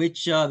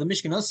 which the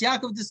Mishkanos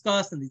Yaakov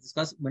discussed, and they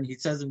discussed when he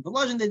says in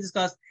Velazhin they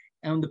discussed,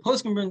 and when the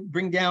Poskim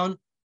bring down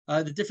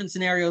the different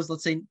scenarios,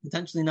 let's say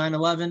potentially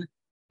 9/11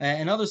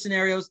 and other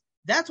scenarios,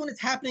 that's when it's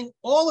happening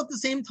all at the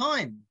same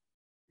time.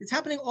 It's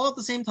happening all at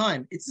the same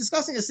time. It's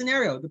discussing a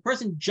scenario. The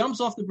person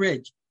jumps off the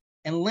bridge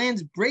and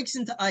lands, breaks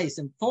into ice,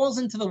 and falls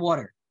into the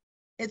water.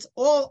 It's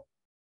all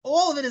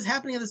of it is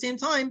happening at the same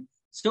time.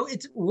 So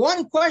it's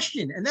one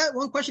question, and that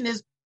one question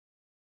is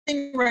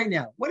right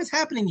now. What is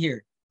happening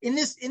here in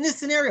this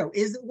scenario?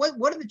 Is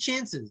what are the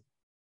chances?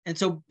 And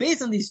so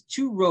based on these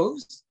two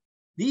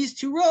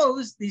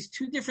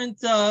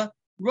different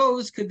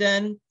rows could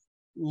then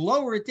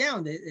lower it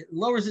down. It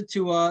lowers it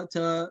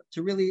to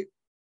really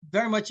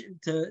very much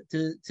to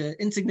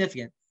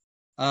insignificant,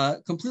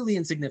 completely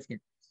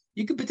insignificant.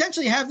 You could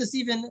potentially have this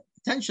if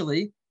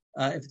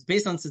it's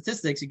based on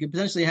statistics, you could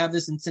potentially have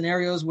this in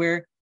scenarios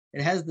where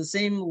it has the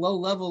same low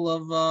level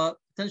of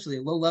potentially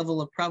a low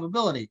level of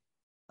probability.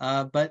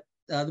 But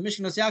the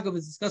Mishkanos Yaakov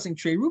is discussing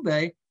Trei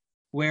Rube,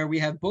 where we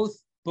have both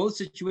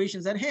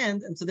situations at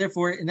hand, and so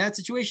therefore in that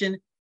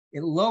situation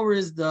it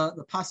lowers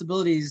the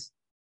possibilities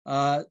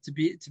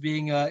to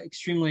being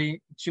extremely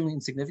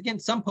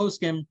insignificant. Some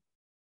poskim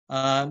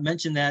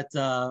mention that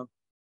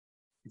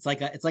it's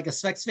like a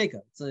svek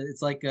sveka.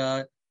 It's like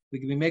we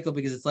can be makel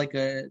because it's like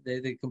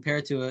they compare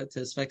it to a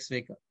svek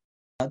sveka.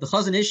 The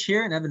Chazon Ish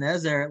here in Even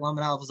Ezer at Lamed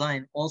Aleph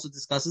Zayin also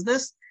discusses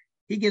this.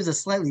 He gives a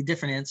slightly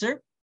different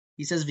answer.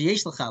 He says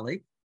v'yesh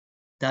l'chalik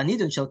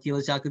da'anidon shel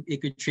kilos Yaakov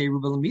ikar trei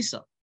ruba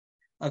l'misa.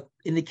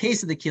 In the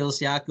case of the kilos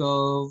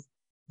Yaakov,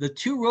 the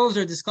two rows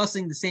are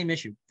discussing the same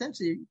issue.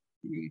 Potentially,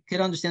 you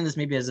could understand this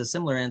maybe as a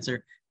similar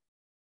answer,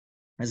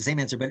 as the same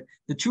answer, but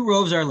the two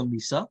rows are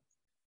l'misa.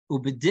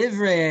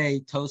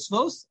 Ubedivrei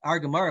Tosfos, our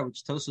Gemara,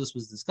 which Tosfos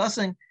was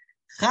discussing,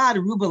 chad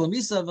ruba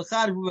l'misa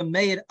v'chad ruba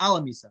meid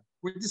ala misa.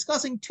 We're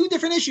discussing two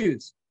different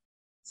issues.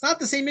 It's not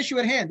the same issue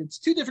at hand. It's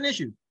two different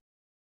issues.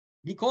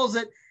 He calls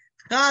it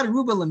chad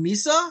ruba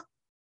l'misa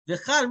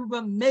v'chad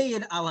ruba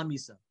meid ala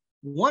misa.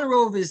 One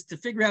rove is to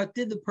figure out,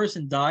 did the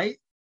person die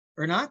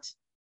or not?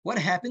 What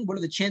happened? What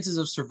are the chances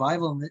of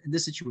survival in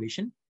this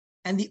situation?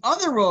 And the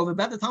other rove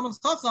about the Talmud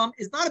Chacham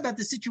is not about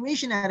the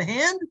situation at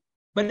hand,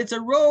 but it's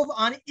a rove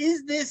on,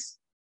 is this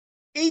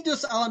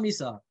edus ala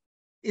misa?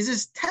 Is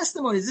this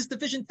testimony? Is this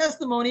sufficient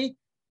testimony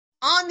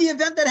on the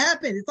event that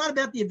happened? It's not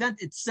about the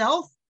event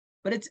itself,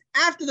 but it's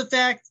after the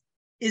fact.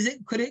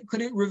 Could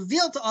it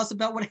reveal to us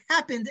about what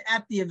happened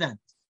at the event?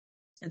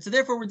 And so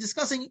therefore we're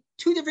discussing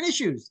two different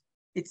issues.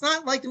 It's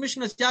not like the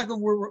Mishkanos Yaakov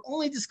where we're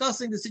only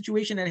discussing the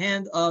situation at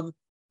hand of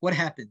what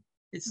happened.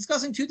 It's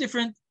discussing two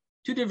different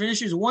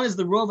issues. One is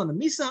the rove on the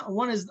Misa, and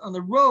one is on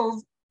the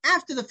rove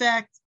after the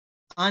fact.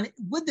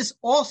 Would this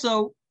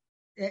also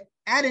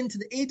add into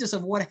the aegis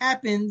of what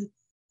happened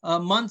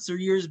months or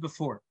years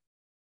before?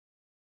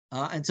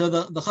 And so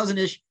the Chazon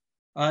Ish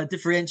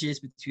differentiates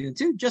between the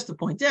two. Just to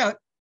point out,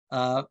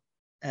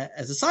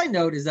 as a side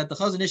note, is that the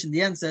Chazon Ish in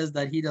the end says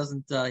that he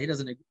doesn't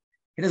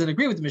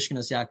agree with the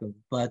Mishkanos Yaakov,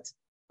 but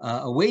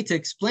a way to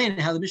explain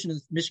how the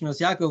Mishkanos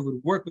Yaakov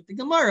would work with the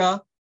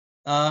Gemara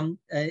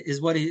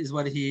is what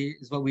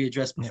we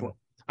addressed before.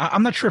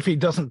 I'm not sure if he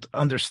doesn't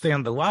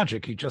understand the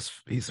logic.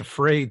 He's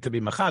afraid to be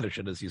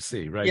machadish, as you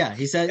see, right? Yeah,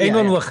 he said, Ein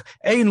yeah,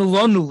 yeah,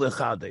 lonu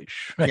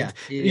lechadish, right? yeah,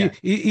 yeah.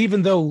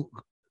 Even though,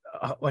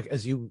 like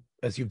as you've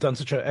done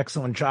such an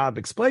excellent job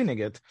explaining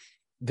it,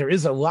 there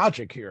is a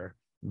logic here,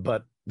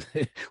 but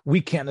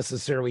we can't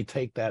necessarily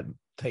take that.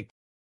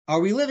 Are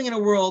we living in a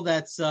world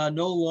that's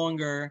no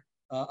longer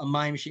a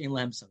Mayim She'en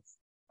Lahem Sof?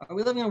 Are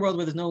we living in a world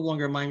where there's no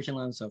longer a Mayim She'en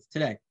Lahem Sof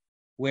today,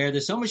 where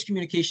there's so much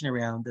communication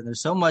around and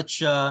there's so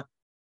much?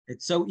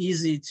 It's so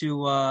easy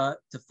to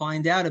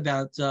find out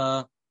about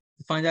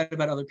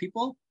other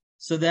people.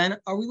 So then,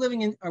 are we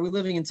living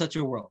in such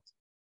a world?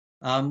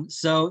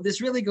 So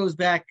this really goes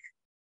back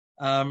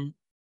to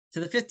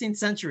the 15th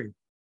century.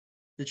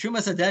 The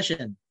Trumas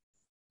Hadeshen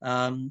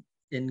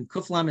in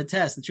Kuf Lamed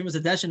Tes, the Trumas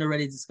Hadeshen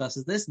already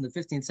discusses this in the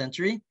 15th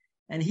century,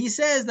 and he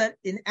says that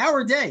in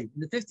our day, in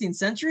the 15th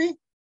century,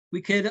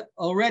 we could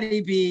already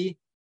be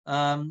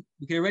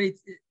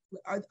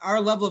our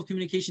level of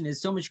communication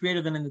is so much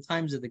greater than in the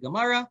times of the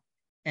Gemara,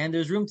 and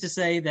there's room to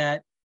say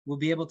that we'll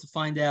be able to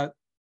find out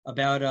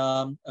about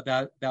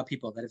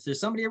people. That if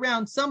there's somebody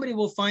around, somebody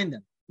will find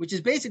them, which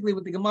is basically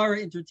what the Gemara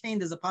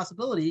entertained as a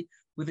possibility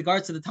with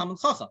regards to the Talmud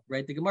Chacham,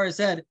 right? The Gemara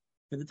said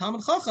for the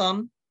Talmud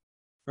Chacham,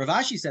 Rav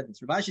Ashi said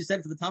this. Rav Ashi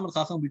said for the Talmud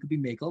Chacham we could be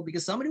mekel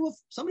because somebody will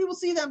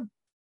see them.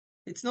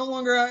 It's no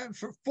longer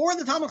for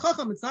the Talmud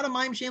Chacham. It's not a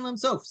Mayim She'en Lahem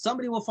Sof.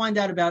 Somebody will find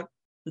out about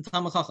the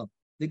Talmud Chacham.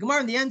 The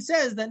Gemara in the end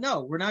says that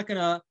no, we're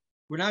gonna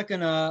be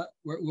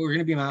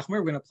machmer.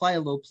 We're gonna apply a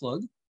low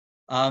plug.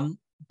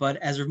 But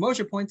as Rav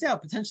Moshe points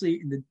out,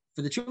 potentially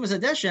for the Trumas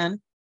Hadeshen,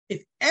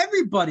 if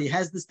everybody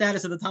has the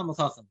status of the Talmud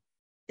Chacham,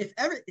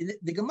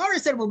 the Gemara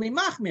said we'll be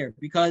machmer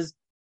because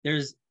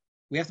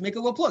we have to make a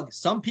low plug.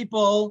 Some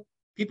people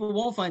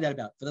won't find out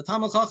about. For the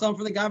Talmud Chacham,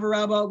 for the Gavar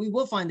Rabbah, we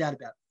will find out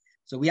about.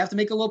 So we have to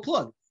make a low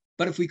plug.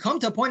 But if we come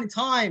to a point in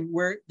time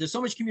where there's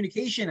so much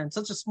communication and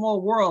such a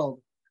small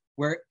world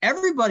where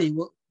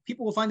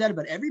people will find out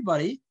about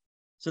everybody,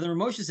 so then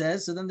Rav Moshe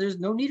says, so then there's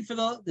no need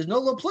there's no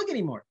low plug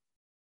anymore.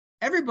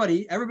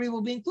 Everybody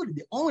will be included.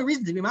 The only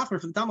reason to be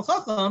machmer for the Talmud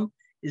Chacham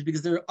is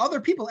because there are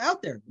other people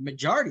out there, the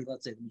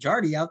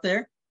majority out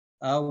there,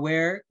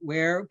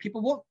 where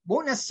people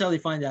won't necessarily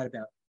find out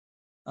about.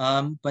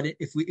 But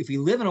if we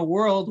live in a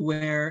world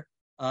where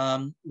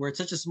it's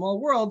such a small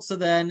world, so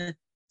then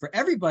for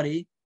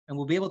everybody, and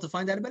we'll be able to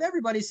find out about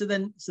everybody, so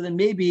then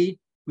maybe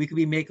we could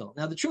be mekel.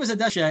 Now the Trumas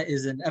Hadeshen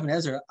is in Even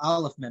Ezer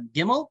Aleph Mem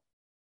Gimel,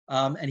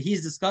 and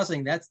he's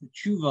discussing, that's the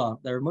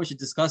tshuva that Rav Moshe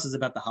discusses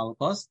about the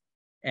Holocaust,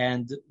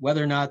 and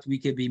whether or not we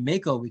could be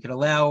mekel, we could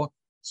allow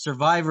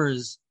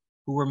survivors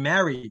who were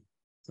married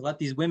to let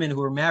these women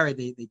who are married,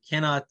 they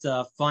cannot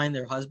find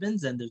their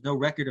husbands, and there's no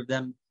record of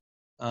them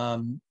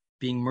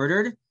being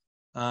murdered.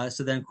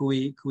 So then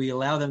could we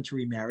allow them to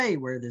remarry,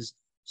 where there's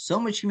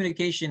so much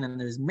communication and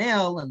there's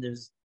mail and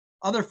there's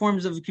other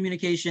forms of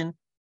communication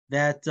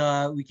that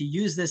we could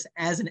use this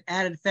as an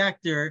added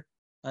factor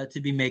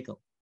to be mekel,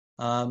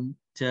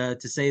 to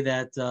say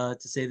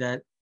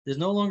that there's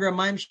no longer a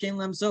Mayim She'en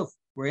Lahem Sof.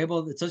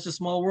 It's such a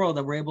small world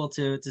that we're able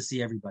to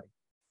see everybody.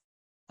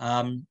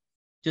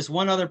 Just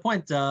one other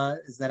point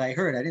is that I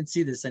didn't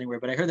see this anywhere,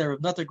 but I heard that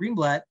Rav Natan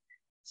Greenblatt,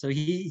 so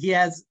he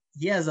has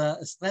a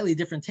slightly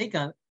different take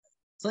on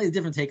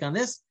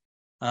this,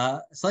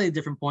 a slightly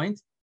different point,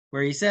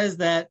 where he says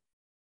that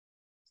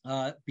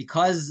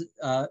because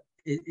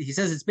he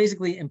says it's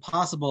basically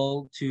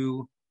impossible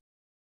to,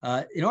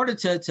 in order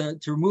to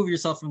remove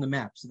yourself from the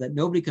map so that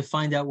nobody could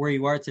find out where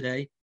you are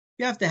today,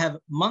 you have to have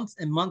months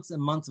and months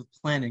and months of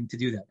planning to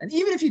do that. And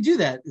even if you do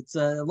that, it's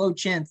a low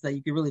chance that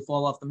you could really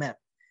fall off the map,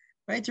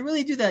 right? To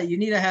really do that, you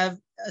need to have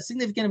a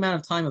significant amount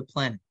of time of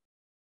planning.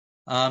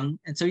 And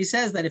so he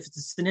says that if it's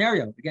a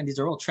scenario, again, these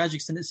are all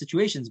tragic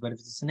situations, but if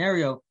it's a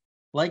scenario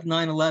like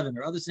 9/11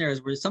 or other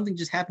scenarios where something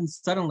just happens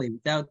suddenly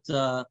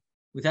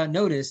without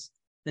notice,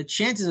 the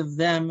chances of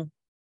them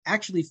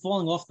actually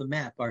falling off the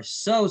map are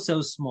so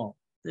small.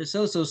 They're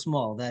so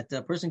small that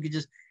a person could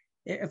just,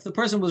 if the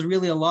person was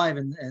really alive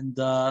and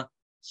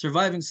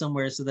surviving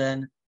somewhere, so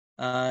then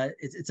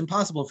it's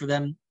impossible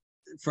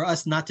for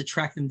us not to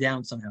track them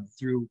down somehow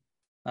through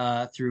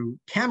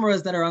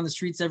cameras that are on the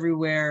streets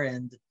everywhere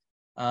and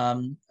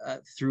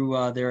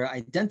through their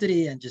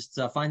identity and just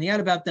finding out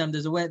about them.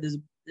 It's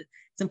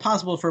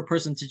impossible for a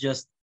person to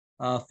just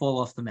fall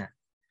off the map.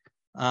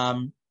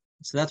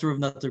 So that's Rav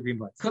Natan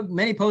Greenblatt.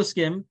 Many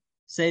poskim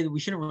say that we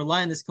shouldn't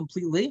rely on this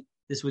completely.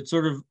 This would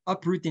sort of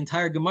uproot the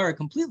entire Gemara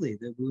completely.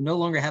 That we no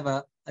longer have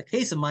a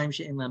case of Mayim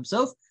She'en Lahem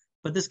Sof,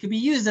 but this could be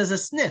used as a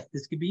sniff.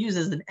 This could be used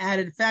as an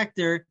added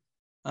factor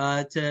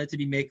to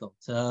be mekel,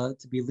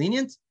 to be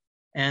lenient,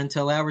 and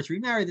to allow her to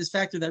remarry. This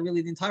factor that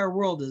really the entire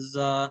world is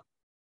a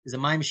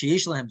Mayim She'en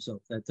Lahem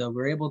Sof, that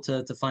we're able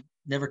to find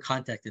never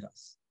contacted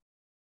us.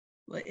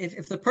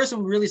 If the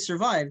person really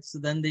survived, so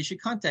then they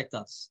should contact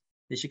us.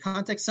 They should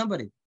contact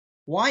somebody.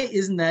 Why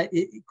isn't that?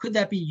 Could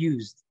that be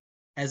used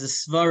as a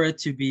svara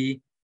to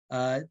be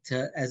or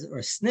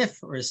a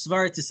sniff or a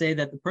svara to say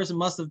that the person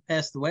must have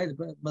passed away,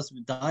 must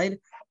have died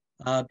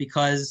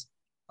because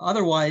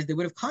Otherwise, they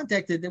would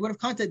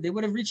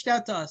have reached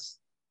out to us.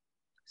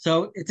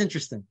 So it's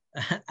interesting.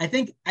 I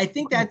think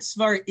that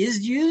svar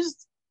is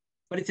used,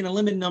 but it's in a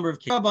limited number of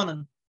cases.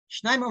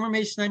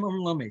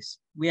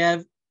 We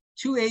have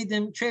two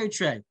eidim,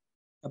 trey,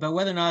 about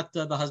whether or not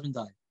the husband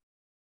died.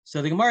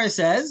 So the Gemara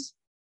says,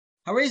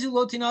 Harezu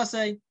lo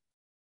tinase,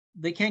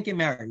 they can't get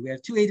married. We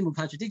have two eidim who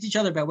contradict each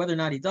other about whether or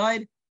not he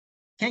died.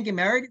 Can't get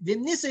married.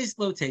 V'nises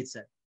lo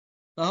teitze.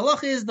 The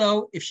halacha is,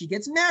 though, if she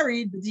gets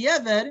married,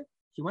 b'diavad,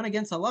 she went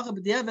against halacha,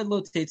 b'diavad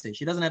lo teitze.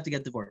 She doesn't have to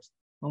get divorced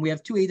when we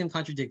have two eidim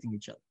contradicting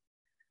each other.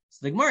 So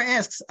the Gemara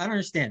asks, I don't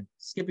understand,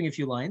 skipping a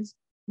few lines.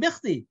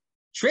 Michti,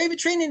 trei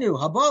v'treininu,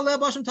 haba le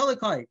basham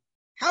talakai.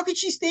 How could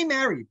she stay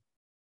married?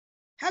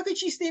 How could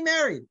she stay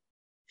married?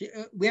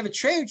 We have a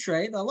tray.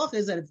 The halacha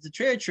is that if it's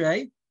a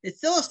tray, it's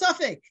still a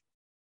suffix.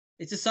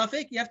 It's a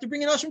suffix. You have to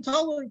bring an ashram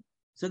talui.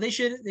 So they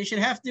should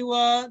have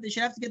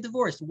to get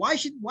divorced. Why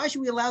should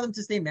we allow them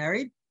to stay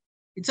married?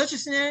 In such a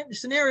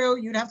scenario,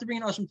 you'd have to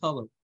bring an ashram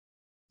talui.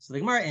 So the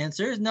Gemara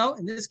answers, no.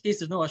 In this case,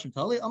 there's no ashram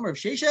talui. Amar of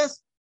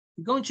Sheshes,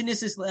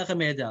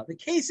 the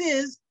case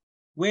is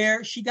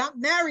where she got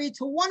married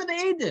to one of the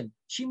eidim.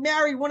 She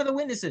married one of the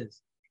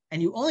witnesses,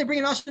 and you only bring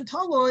an ashram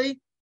talui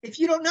if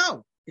you don't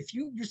know. If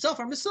you yourself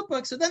are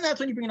misuppak, so then that's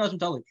when you bring an ashram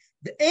talui.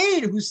 The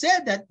aid who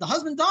said that the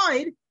husband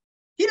died,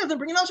 he doesn't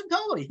bring an ashram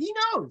talui. He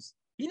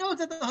knows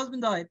that the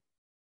husband died.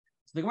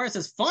 So the Gemara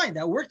says, fine,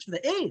 that works for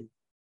the aid.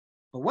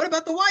 But what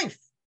about the wife?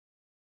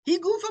 He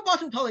goofa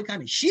ashram talui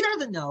kami. She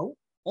doesn't know.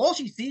 All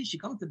she sees, she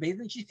comes to bathe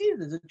and she sees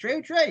there's a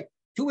tray.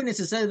 Two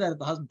witnesses said that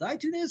the husband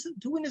died. Two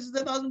witnesses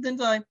said the husband didn't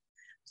die.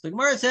 So the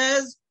Gemara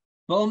says,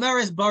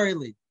 Bo'omeres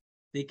barili.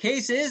 The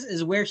case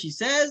is where she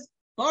says,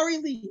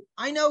 barili,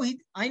 I know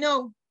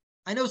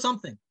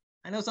something.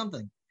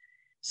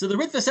 So the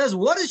Ritva says,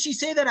 what does she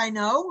say that I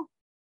know?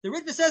 The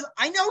Ritva says,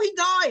 I know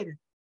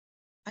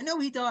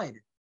he died.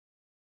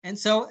 And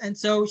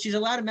so she's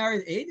allowed to marry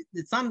the aid.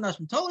 It's not an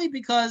ashram totally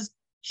because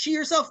she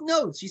herself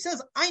knows. She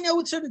says, I know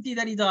with certainty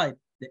that he died.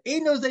 The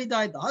aid knows that he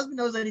died. The husband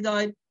knows that he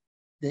died.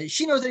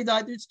 She knows that he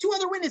died. There's two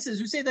other witnesses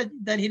who say that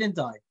he didn't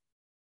die.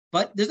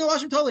 But there's no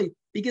ashram totally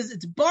because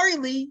it's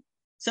barili,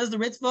 says the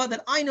Ritva,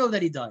 that I know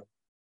that he died.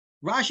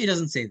 Rashi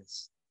doesn't say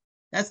this.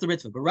 That's the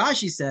Ritva. But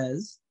Rashi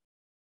says,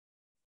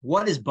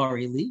 what is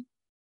barili?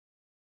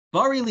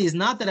 Barili is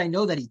not that I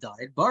know that he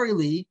died.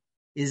 Barili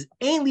is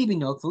ein li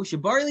binokfu,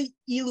 shebarili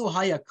ilu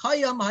haya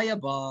kayam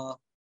hayaba.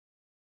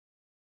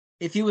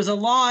 If he was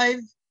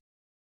alive,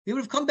 he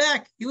would have come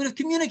back. He would have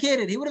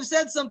communicated. He would have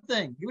said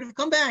something. He would have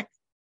come back.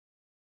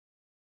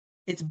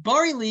 It's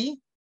barili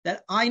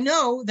that I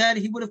know that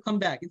he would have come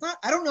back. It's not.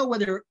 I don't know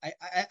whether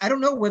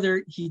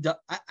he died.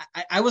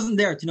 I wasn't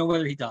there to know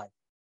whether he died.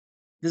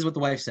 This is what the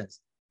wife says.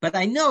 But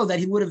I know that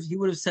he would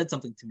have said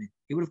something to me.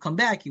 He would have come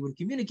back. He would have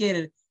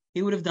communicated.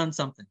 He would have done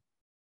something.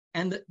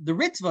 And the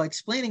Ritva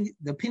explaining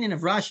the opinion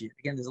of Rashi,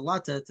 again, there's a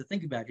lot to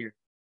think about here.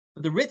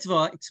 But the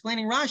Ritva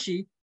explaining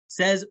Rashi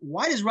says,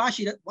 why doesn't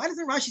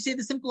Rashi say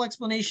the simple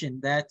explanation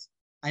that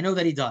I know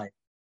that he died?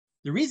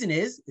 The reason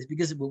is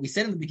because of what we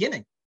said in the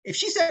beginning. If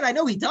she said, I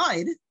know he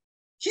died,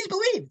 she's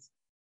believed.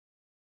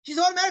 She's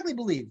automatically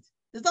believed.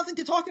 There's nothing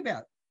to talk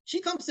about. She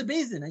comes to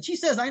Beis Din and she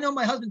says, I know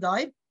my husband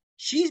died.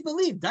 She's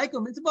believed.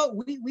 Daiko mitzvah,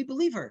 we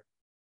believe her.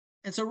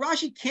 And so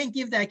Rashi can't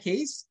give that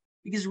case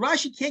because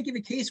Rashi can't give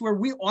a case where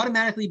we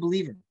automatically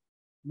believe her.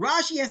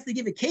 Rashi has to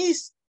give a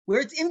case where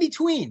it's in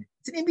between.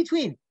 It's an in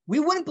between. We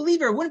wouldn't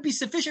believe her. It wouldn't be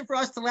sufficient for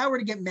us to allow her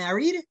to get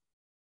married,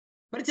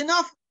 but it's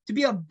enough to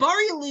be a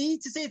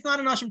barili to say it's not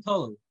an ashram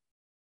tolu.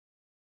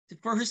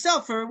 For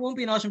herself, it won't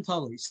be an ashram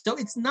tolu. So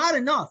it's not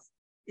enough.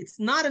 It's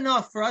not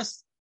enough for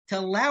us to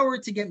allow her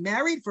to get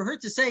married, for her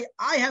to say,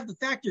 I have the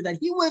factor that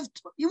he would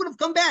have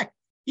come back.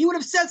 He would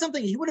have said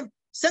something. He would have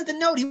sent a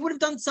note. He would have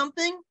done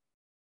something.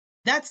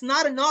 That's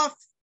not enough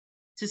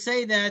to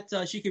say that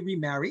she could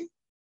remarry,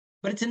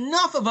 but it's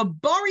enough of a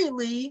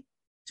barili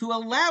to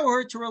allow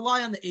her to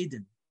rely on the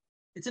Eidim.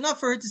 It's enough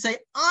for her to say,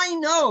 I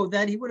know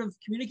that he would have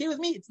communicated with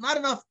me. It's not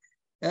enough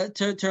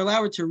to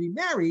allow her to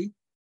remarry,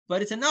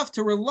 but it's enough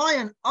to rely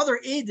on other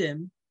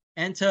Eidim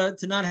and to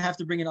not have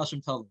to bring an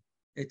Ashram Tolu.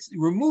 It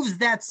removes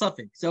that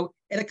suffix. So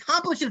it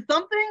accomplishes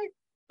something,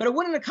 but it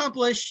wouldn't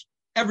accomplish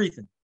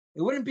everything.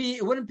 It wouldn't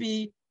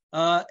be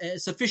a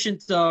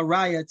sufficient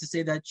raya to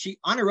say that she,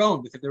 on her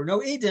own, if there were no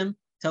Eidim,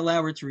 to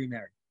allow her to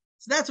remarry.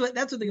 So that's what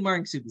the Gemara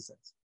in Tshuvos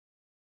says.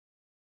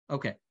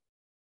 Okay.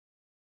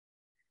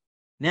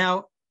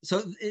 Now, so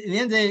in the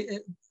end of the day,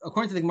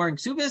 according to the Gemara in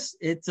Tshuvos,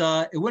 it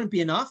wouldn't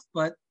be enough,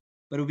 but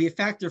it would be a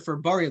factor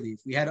for barili if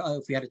we had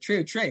a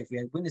tray, if we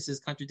had witnesses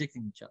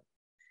contradicting each other.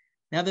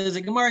 Now, there's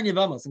a Gemara in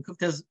Yevamos in Kuf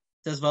Tes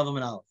Vavam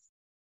and Aleph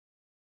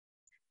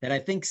that I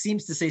think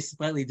seems to say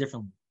slightly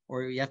differently,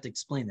 or you have to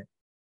explain it.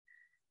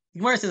 The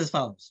Gemara says as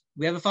follows: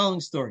 we have a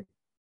following story.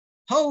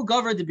 Ho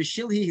gavar de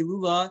b'shilhi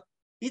hilula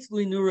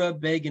itzlui nura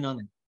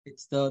be'ginanim.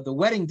 It's the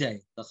wedding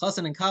day. The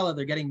chassan and kala,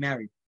 they're getting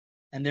married,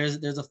 and there's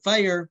a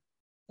fire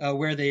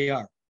where they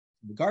are,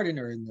 in the garden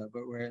or in the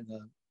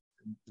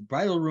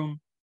bridal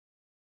room.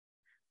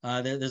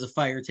 There's a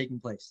fire taking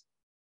place.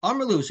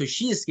 Amrlu, so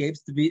she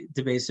escapes to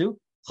Besu.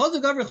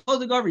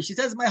 Chazugavri. She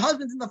says, my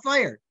husband's in the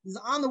fire. This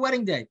is on the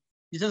wedding day.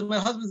 She says, my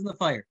husband's in the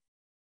fire.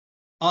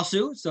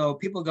 Asu, so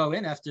people go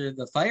in after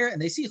the fire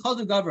and they see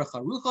Chazugavra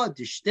Charucha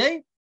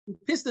Dishte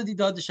Pista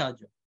Dida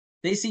Dishaja.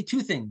 They see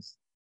two things.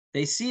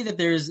 They see that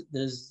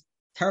there's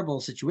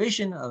terrible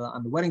situation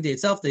on the wedding day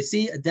itself. They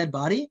see a dead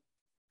body,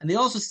 and they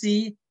also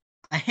see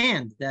a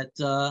hand that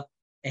a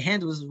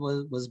hand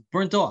was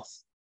burnt off,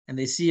 and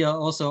they see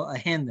also a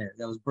hand there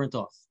that was burnt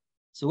off.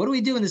 So what do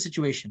we do in this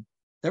situation?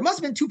 There must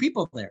have been two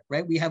people there,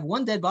 right? We have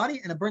one dead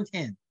body and a burnt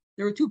hand.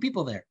 There were two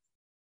people there,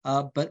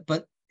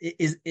 but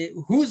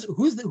who's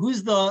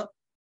the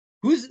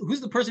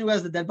person who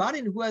has the dead body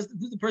and who's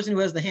the person who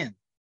has the hand?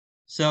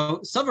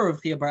 So Savar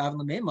Rav Chia bar Avin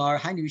Lememar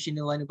Hainu Yishinu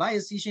Aleinu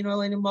Bayis Yishinu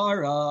Aleinu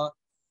Mara.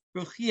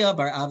 Rav Chia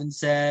bar Avin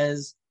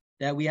says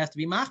that we have to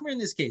be machmer in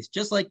this case,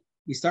 just like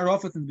we start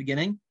off with in the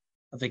beginning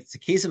of it's a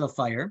case of a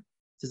fire.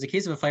 It's a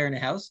case of a fire in a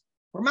house.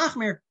 We're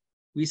machmer.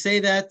 We say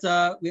that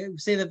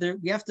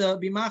we have to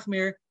be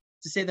machmer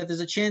to say that there's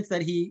a chance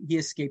that he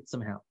escaped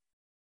somehow.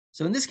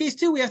 So in this case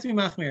too, we have to be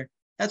machmer.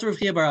 That's what Rav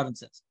Chia bar Avin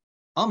says.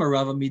 Amar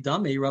Rava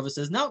Midame. Rava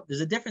says no.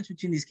 There's a difference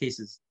between these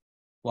cases.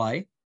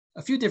 Why?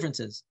 A few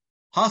differences.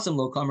 Hasam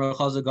lo kamra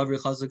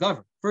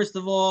chazagavri. First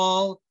of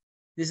all,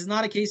 this is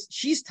not a case.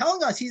 She's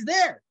telling us he's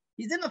there.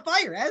 He's in the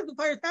fire as the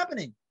fire is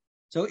happening.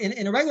 So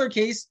in a regular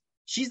case,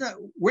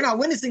 we're not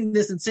witnessing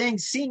this and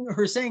seeing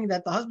her saying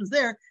that the husband's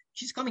there.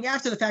 She's coming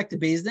after the fact to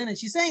Beis Din, and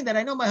she's saying that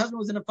I know my husband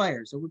was in a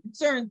fire. So we're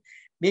concerned.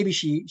 Maybe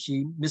she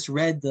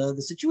misread the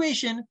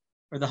situation,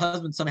 or the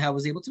husband somehow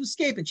was able to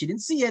escape and she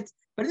didn't see it.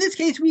 But in this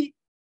case,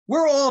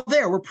 we're all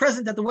there. We're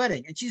present at the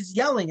wedding, and she's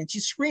yelling and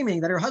she's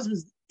screaming that her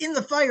husband's in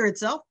the fire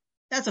itself.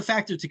 That's a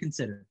factor to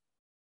consider,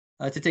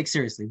 to take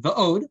seriously.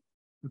 Va'od.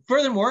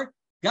 Furthermore,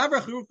 Gabra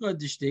Charucha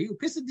Dishti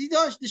Upisa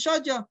Didash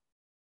Dishaja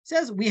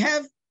says we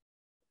have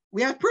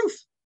proof.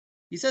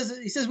 He says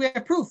we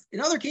have proof.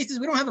 In other cases,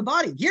 we don't have a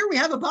body. Here we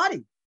have a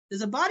body.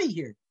 There's a body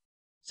here.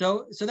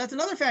 So that's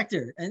another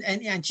factor.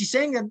 And she's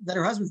saying that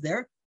her husband's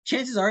there.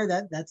 Chances are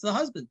that that's the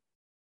husband.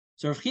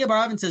 So Rav Chia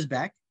bar Avin says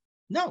back,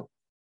 no.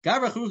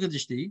 Gabra Charucha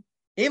Dishti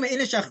Ema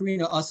Ina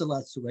Shachrina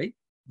Asalat Suway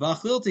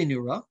Va'achilti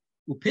Nura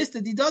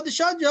Upista Didash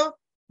Dishaja.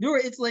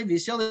 Nura Itzle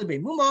V'Yishel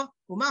Be'Muma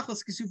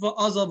U'Machas Kisufa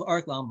Azav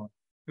Ark Lama.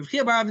 Rav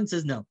Chia bar Avin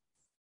says no.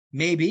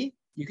 Maybe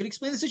you could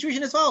explain the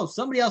situation as follows: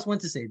 somebody else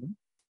went to save him.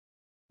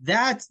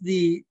 That's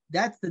the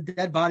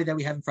dead body that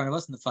we have in front of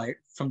us in the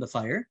fire from the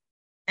fire,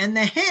 and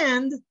the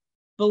hand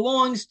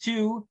belongs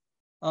to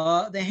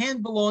the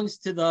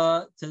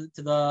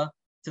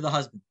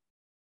husband.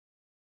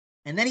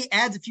 And then he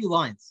adds a few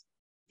lines.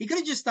 He could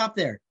have just stopped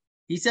there.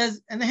 He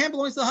says, and the hand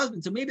belongs to the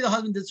husband, so maybe the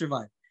husband did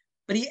survive.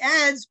 But he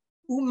adds,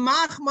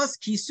 Umachmas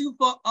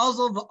kisufa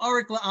azal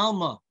v'arik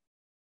la'alma.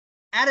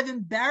 Out of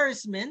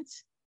embarrassment,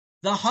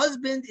 the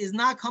husband is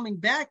not coming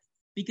back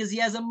because he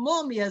has a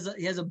mum, he has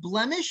a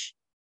blemish,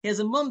 he has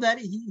a mum that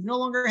he no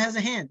longer has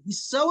a hand.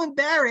 He's so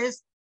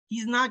embarrassed,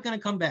 he's not going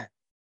to come back.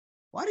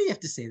 Why do you have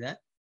to say that?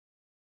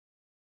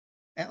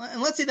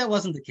 And let's say that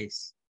wasn't the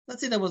case.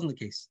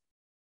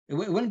 It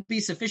wouldn't be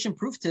sufficient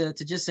proof to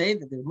just say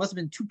that there must have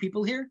been two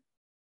people here.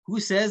 Who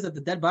says that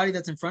the dead body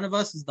that's in front of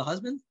us is the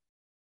husband?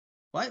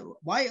 Why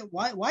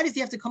does he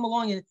have to come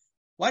along and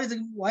why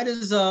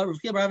does Rav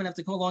Chia bar Avin have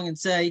to come along and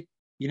say,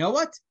 you know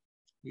what?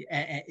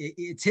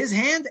 It's his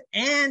hand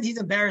and he's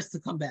embarrassed to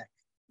come back.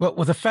 Well,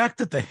 with the fact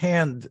that the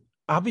hand,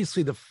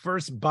 obviously the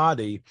first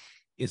body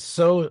is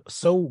so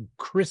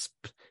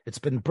crisp, it's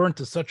been burnt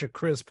to such a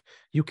crisp,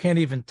 you can't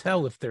even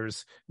tell if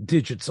there's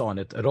digits on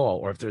it at all,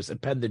 or if there's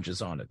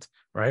appendages on it,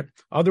 right?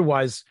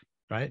 Otherwise,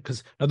 right?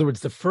 Because in other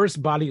words, the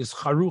first body is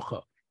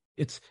charucha.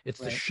 It's right.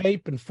 The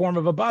shape and form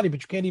of a body,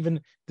 but you can't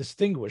even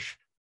distinguish,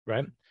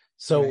 right?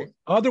 So right.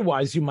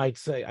 Otherwise you might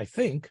say, I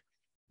think,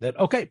 that,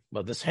 okay,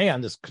 well, this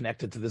hand is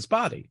connected to this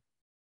body.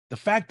 The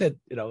fact that,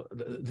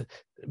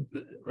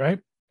 right?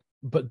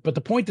 But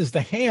the point is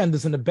the hand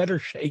is in a better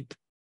shape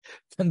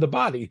than the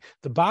body.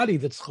 The body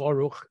that's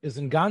choruch is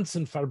in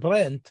ganzen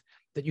verbrennt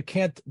that you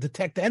can't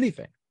detect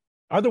anything.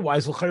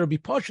 Otherwise, l'chayr would be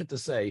poshut to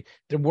say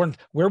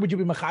where would you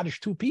be machadish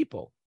two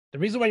people? The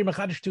reason why you're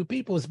machadish two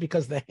people is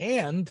because the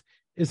hand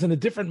is in a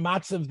different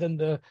matzav than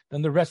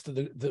the rest of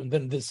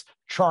than this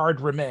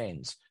charred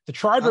remains. The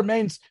charred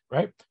remains,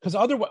 right? Because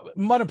otherwise,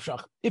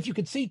 if you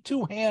could see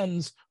two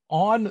hands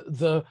on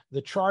the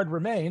charred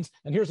remains,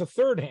 and here's a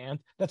third hand,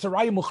 that's a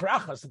raya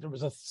muchrachas that there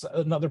was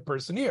another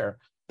person here.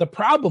 The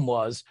problem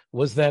was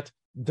that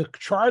the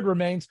charred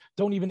remains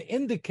don't even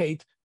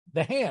indicate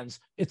the hands.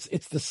 It's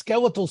the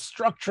skeletal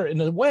structure in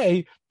a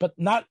way, but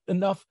not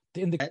enough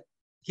to indicate.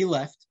 He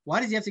left. Why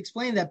does he have to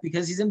explain that?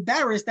 Because he's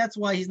embarrassed. That's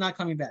why he's not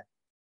coming back.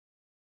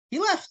 He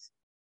left.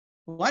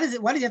 Why does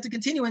he have to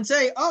continue and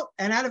say, oh,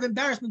 and out of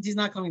embarrassment, he's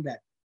not coming back?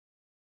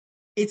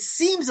 It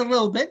seems a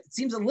little bit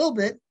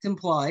to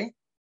imply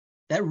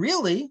that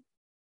really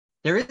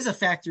there is a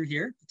factor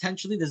here.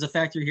 Potentially, there's a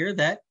factor here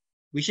that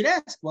we should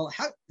ask. Well,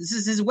 this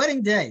is his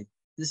wedding day.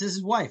 This is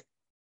his wife.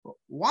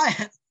 Why?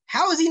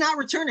 How is he not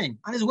returning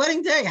on his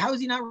wedding day? How is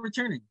he not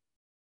returning?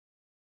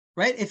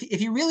 right? If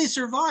he really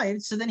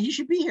survived, so then he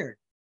should be here.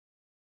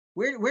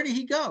 Where did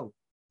he go?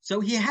 So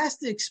he has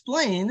to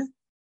explain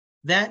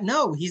that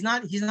no, he's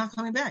not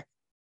coming back.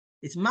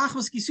 It's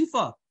machmas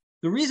kisufa.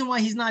 The reason why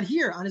he's not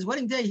here on his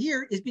wedding day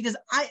here is because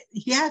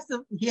he has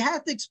to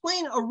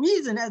explain a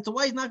reason as to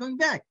why he's not coming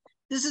back.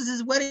 This is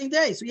his wedding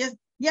day, so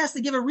he has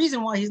to give a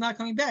reason why he's not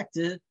coming back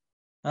to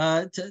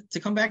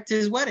come back to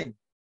his wedding.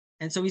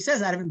 And so he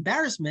says out of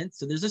embarrassment.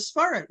 So there's a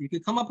svara. You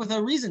could come up with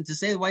a reason to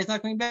say why he's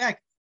not coming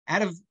back.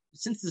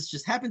 Since this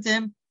just happened to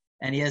him,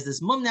 and he has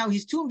this mum now,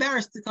 he's too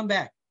embarrassed to come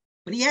back.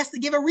 But he has to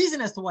give a reason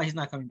as to why he's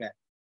not coming back.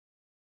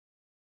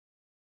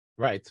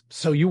 Right.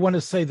 So you want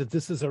to say that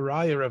this is a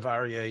raya of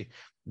Aryeh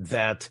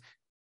that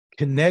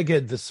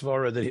keneged the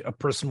svara that a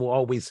person will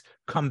always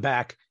come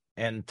back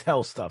and tell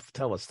us stuff.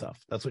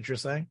 That's what you're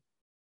saying?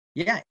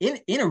 Yeah.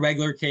 In a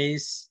regular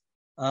case,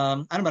 I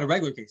don't know about a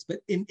regular case, but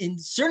in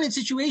certain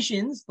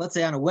situations, let's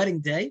say on a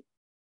wedding day,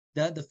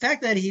 the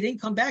fact that he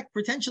didn't come back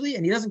potentially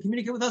and he doesn't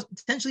communicate with us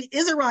potentially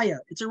is a raya.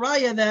 It's a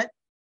raya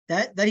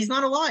that he's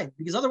not alive,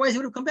 because otherwise he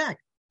would have come back.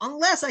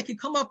 Unless I could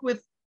come up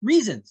with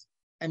reasons,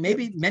 and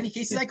maybe many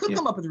cases I could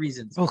come up with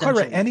reasons. Well,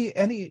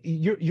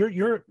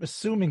 you're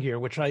assuming here,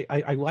 which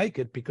I like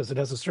it because it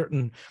has a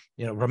certain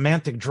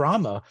romantic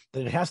drama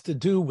that it has to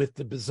do with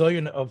the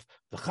bizoyon of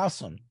the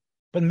chassan,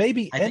 but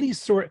maybe any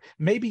sort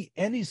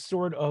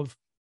of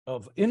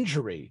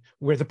injury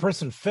where the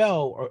person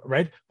fell,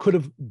 right, could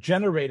have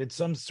generated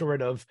some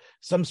sort of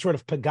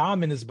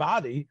pagam in his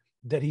body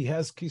that he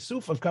has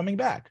kisuf of coming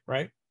back,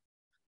 right?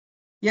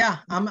 Yeah,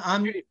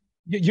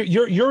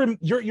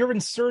 You're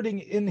inserting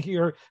in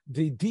here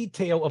the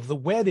detail of the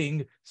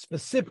wedding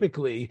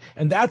specifically,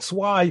 and that's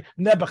why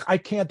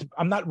Nebuch,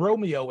 I'm not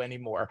Romeo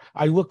anymore.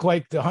 I look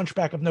like the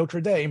Hunchback of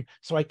Notre Dame,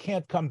 so I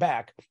can't come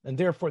back, and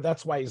therefore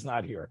that's why he's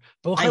not here.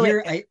 But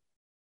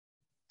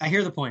I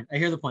hear the point.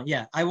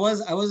 Yeah, I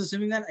was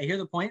assuming that. I hear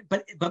the point,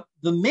 but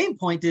the main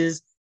point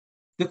is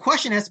the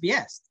question has to be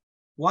asked.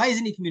 Why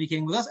isn't he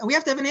communicating with us? And we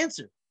have to have an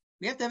answer.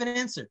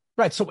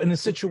 Right. So in a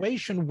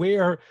situation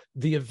where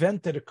the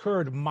event that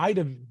occurred might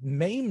have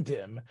maimed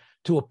him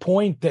to a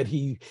point that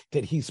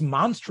he's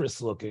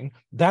monstrous looking,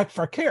 that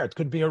fakert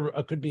could be a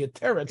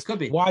teretz. It could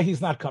be why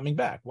he's not coming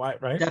back. Why?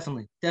 Right.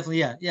 Definitely.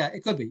 Yeah.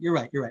 It could be. You're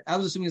right. I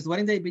was assuming it's the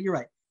wedding day, but you're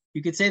right.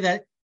 You could say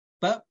that,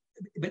 but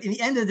in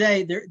the end of the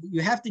day,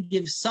 you have to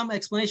give some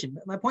explanation.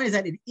 My point is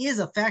that it is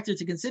a factor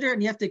to consider,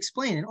 and you have to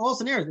explain in all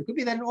scenarios. It could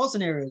be that in all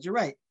scenarios, you're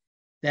right,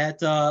 that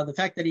the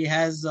fact that he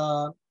has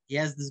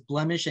this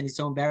blemish and he's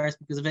so embarrassed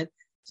because of it.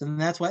 So then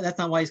that's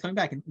not why he's coming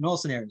back in all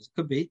scenarios. It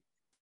could be,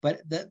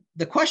 but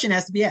the question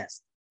has to be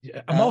asked.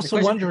 Yeah, I'm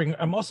also wondering,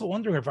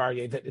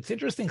 Aryeh, that it's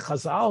interesting.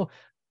 Chazal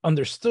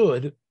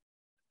understood,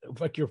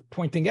 like you're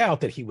pointing out,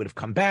 that he would have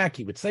come back.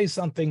 He would say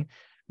something.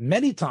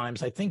 Many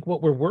times, I think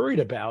what we're worried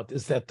about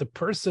is that the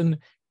person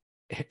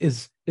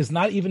is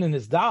not even in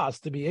his das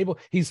to be able.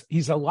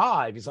 He's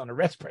alive. He's on a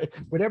respirator,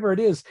 whatever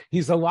it is.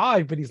 He's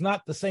alive, but he's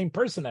not the same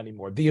person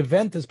anymore. The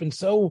event has been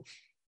so.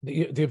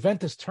 The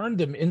event has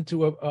turned him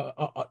into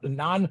a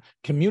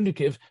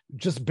non-communicative,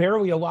 just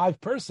barely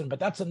alive person, but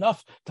that's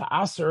enough to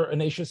aser an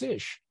Eishes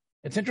Ish.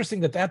 It's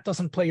interesting that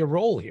doesn't play a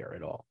role here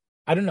at all.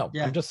 I don't know.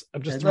 Yeah. I'm just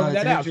throwing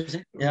that out,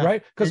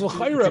 right? Because it's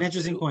an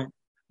interesting point.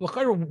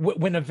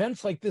 When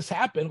events like this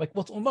happen, like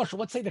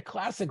let's say the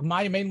classic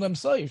Mayim Lem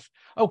Seif.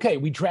 Okay,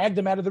 we dragged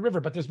him out of the river,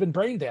 but there's been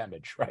brain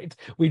damage, right?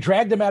 We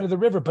dragged him out of the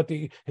river, but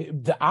the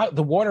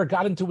water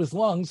got into his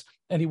lungs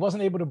and he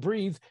wasn't able to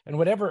breathe. And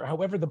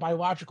however the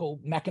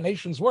biological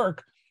machinations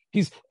work,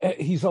 he's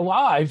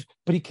alive,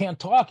 but he can't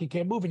talk, he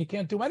can't move, and he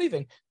can't do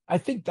anything. I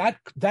think that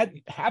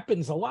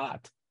happens a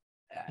lot.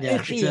 Yeah,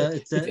 actually,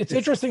 it's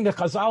interesting that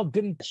Chazal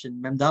didn't.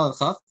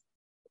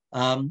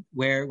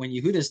 Where when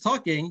Yehuda is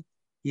talking,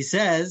 he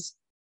says,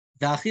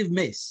 "V'achiv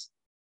meis,"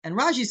 and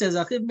Rashi says,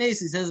 "Achiv meis."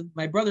 He says,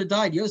 "My brother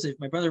died, Yosef.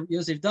 My brother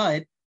Yosef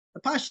died."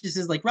 The Pashto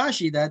says, like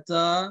Rashi, that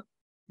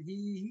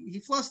he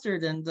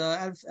flustered and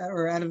out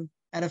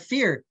of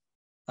fear,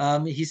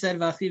 he said,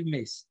 "V'achiv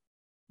meis."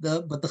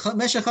 But the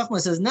Meshech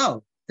Chochmah says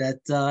no, that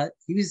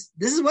this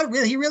is what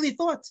he really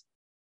thought,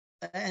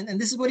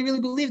 and this is what he really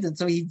believed in.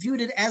 So he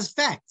viewed it as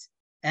fact,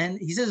 and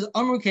he says,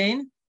 "Amru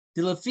Kain."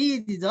 If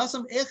Yosef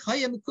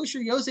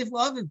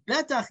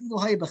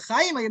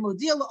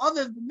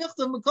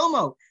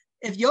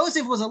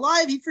was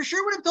alive, he for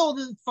sure would have told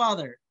his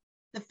father.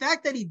 The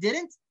fact that he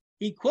didn't,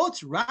 he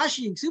quotes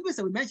Rashi and Tshuvos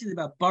that we mentioned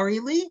about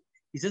Barili.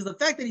 He says the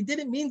fact that he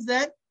didn't means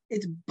that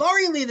it's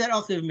Barili that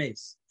Achiv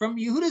Meis. From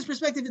Yehuda's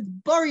perspective, it's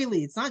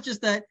Barili. It's not just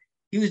that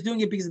he was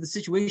doing it because of the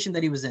situation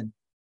that he was in,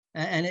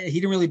 and he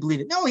didn't really believe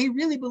it. No, he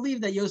really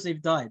believed that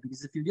Yosef died,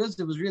 because if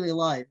Yosef was really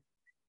alive,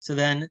 so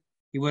then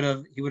he would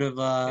have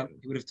told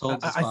his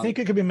father. I think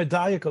it could be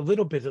medayik a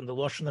little bit in the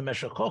Lashon of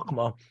Meshech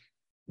Chochmah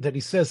that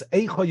he says,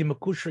 Yosef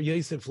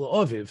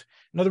la'aviv.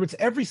 In other words,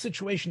 every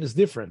situation is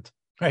different,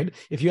 right?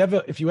 If you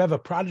have a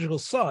prodigal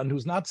son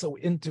who's not so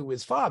into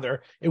his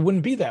father, it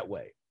wouldn't be that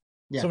way.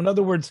 Yeah. So in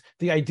other words,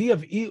 the idea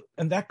of,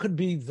 and that could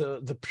be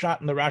the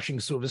pshat in the Rashi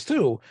Tshuvos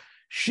too,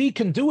 she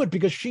can do it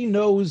because she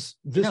knows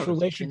this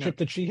relationship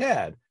that she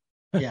had.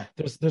 Yeah.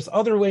 There's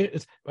other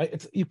ways,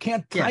 right? You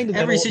can't kind of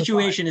every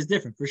situation is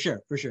different for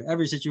sure.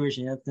 Every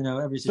situation, you have to know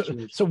every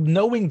situation. So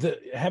knowing that,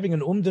 having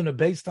an umdana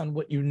based on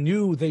what you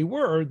knew they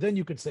were, then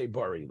you could say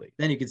barili.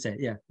 Then you could say,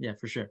 yeah,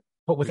 for sure.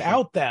 But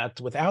without that,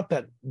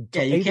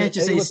 yeah, you can't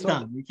just say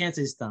stam. You can't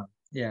say stam.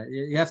 Yeah,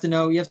 you have to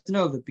know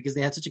that because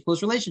they had such a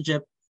close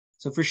relationship.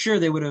 So for sure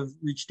they would have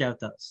reached out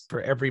to us.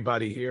 For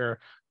everybody here,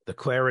 the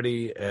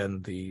clarity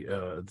and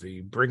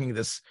the bringing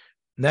this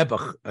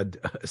nebuch, a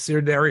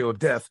scenario of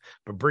death,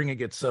 but bringing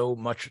it so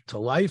much to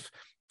life.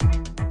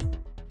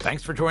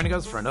 Thanks for joining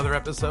us for another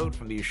episode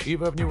from the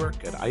Yeshiva of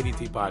Newark at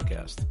IDT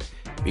Podcast.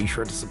 Be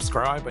sure to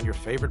subscribe on your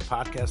favorite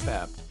podcast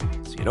app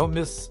so you don't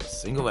miss a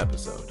single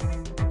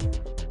episode.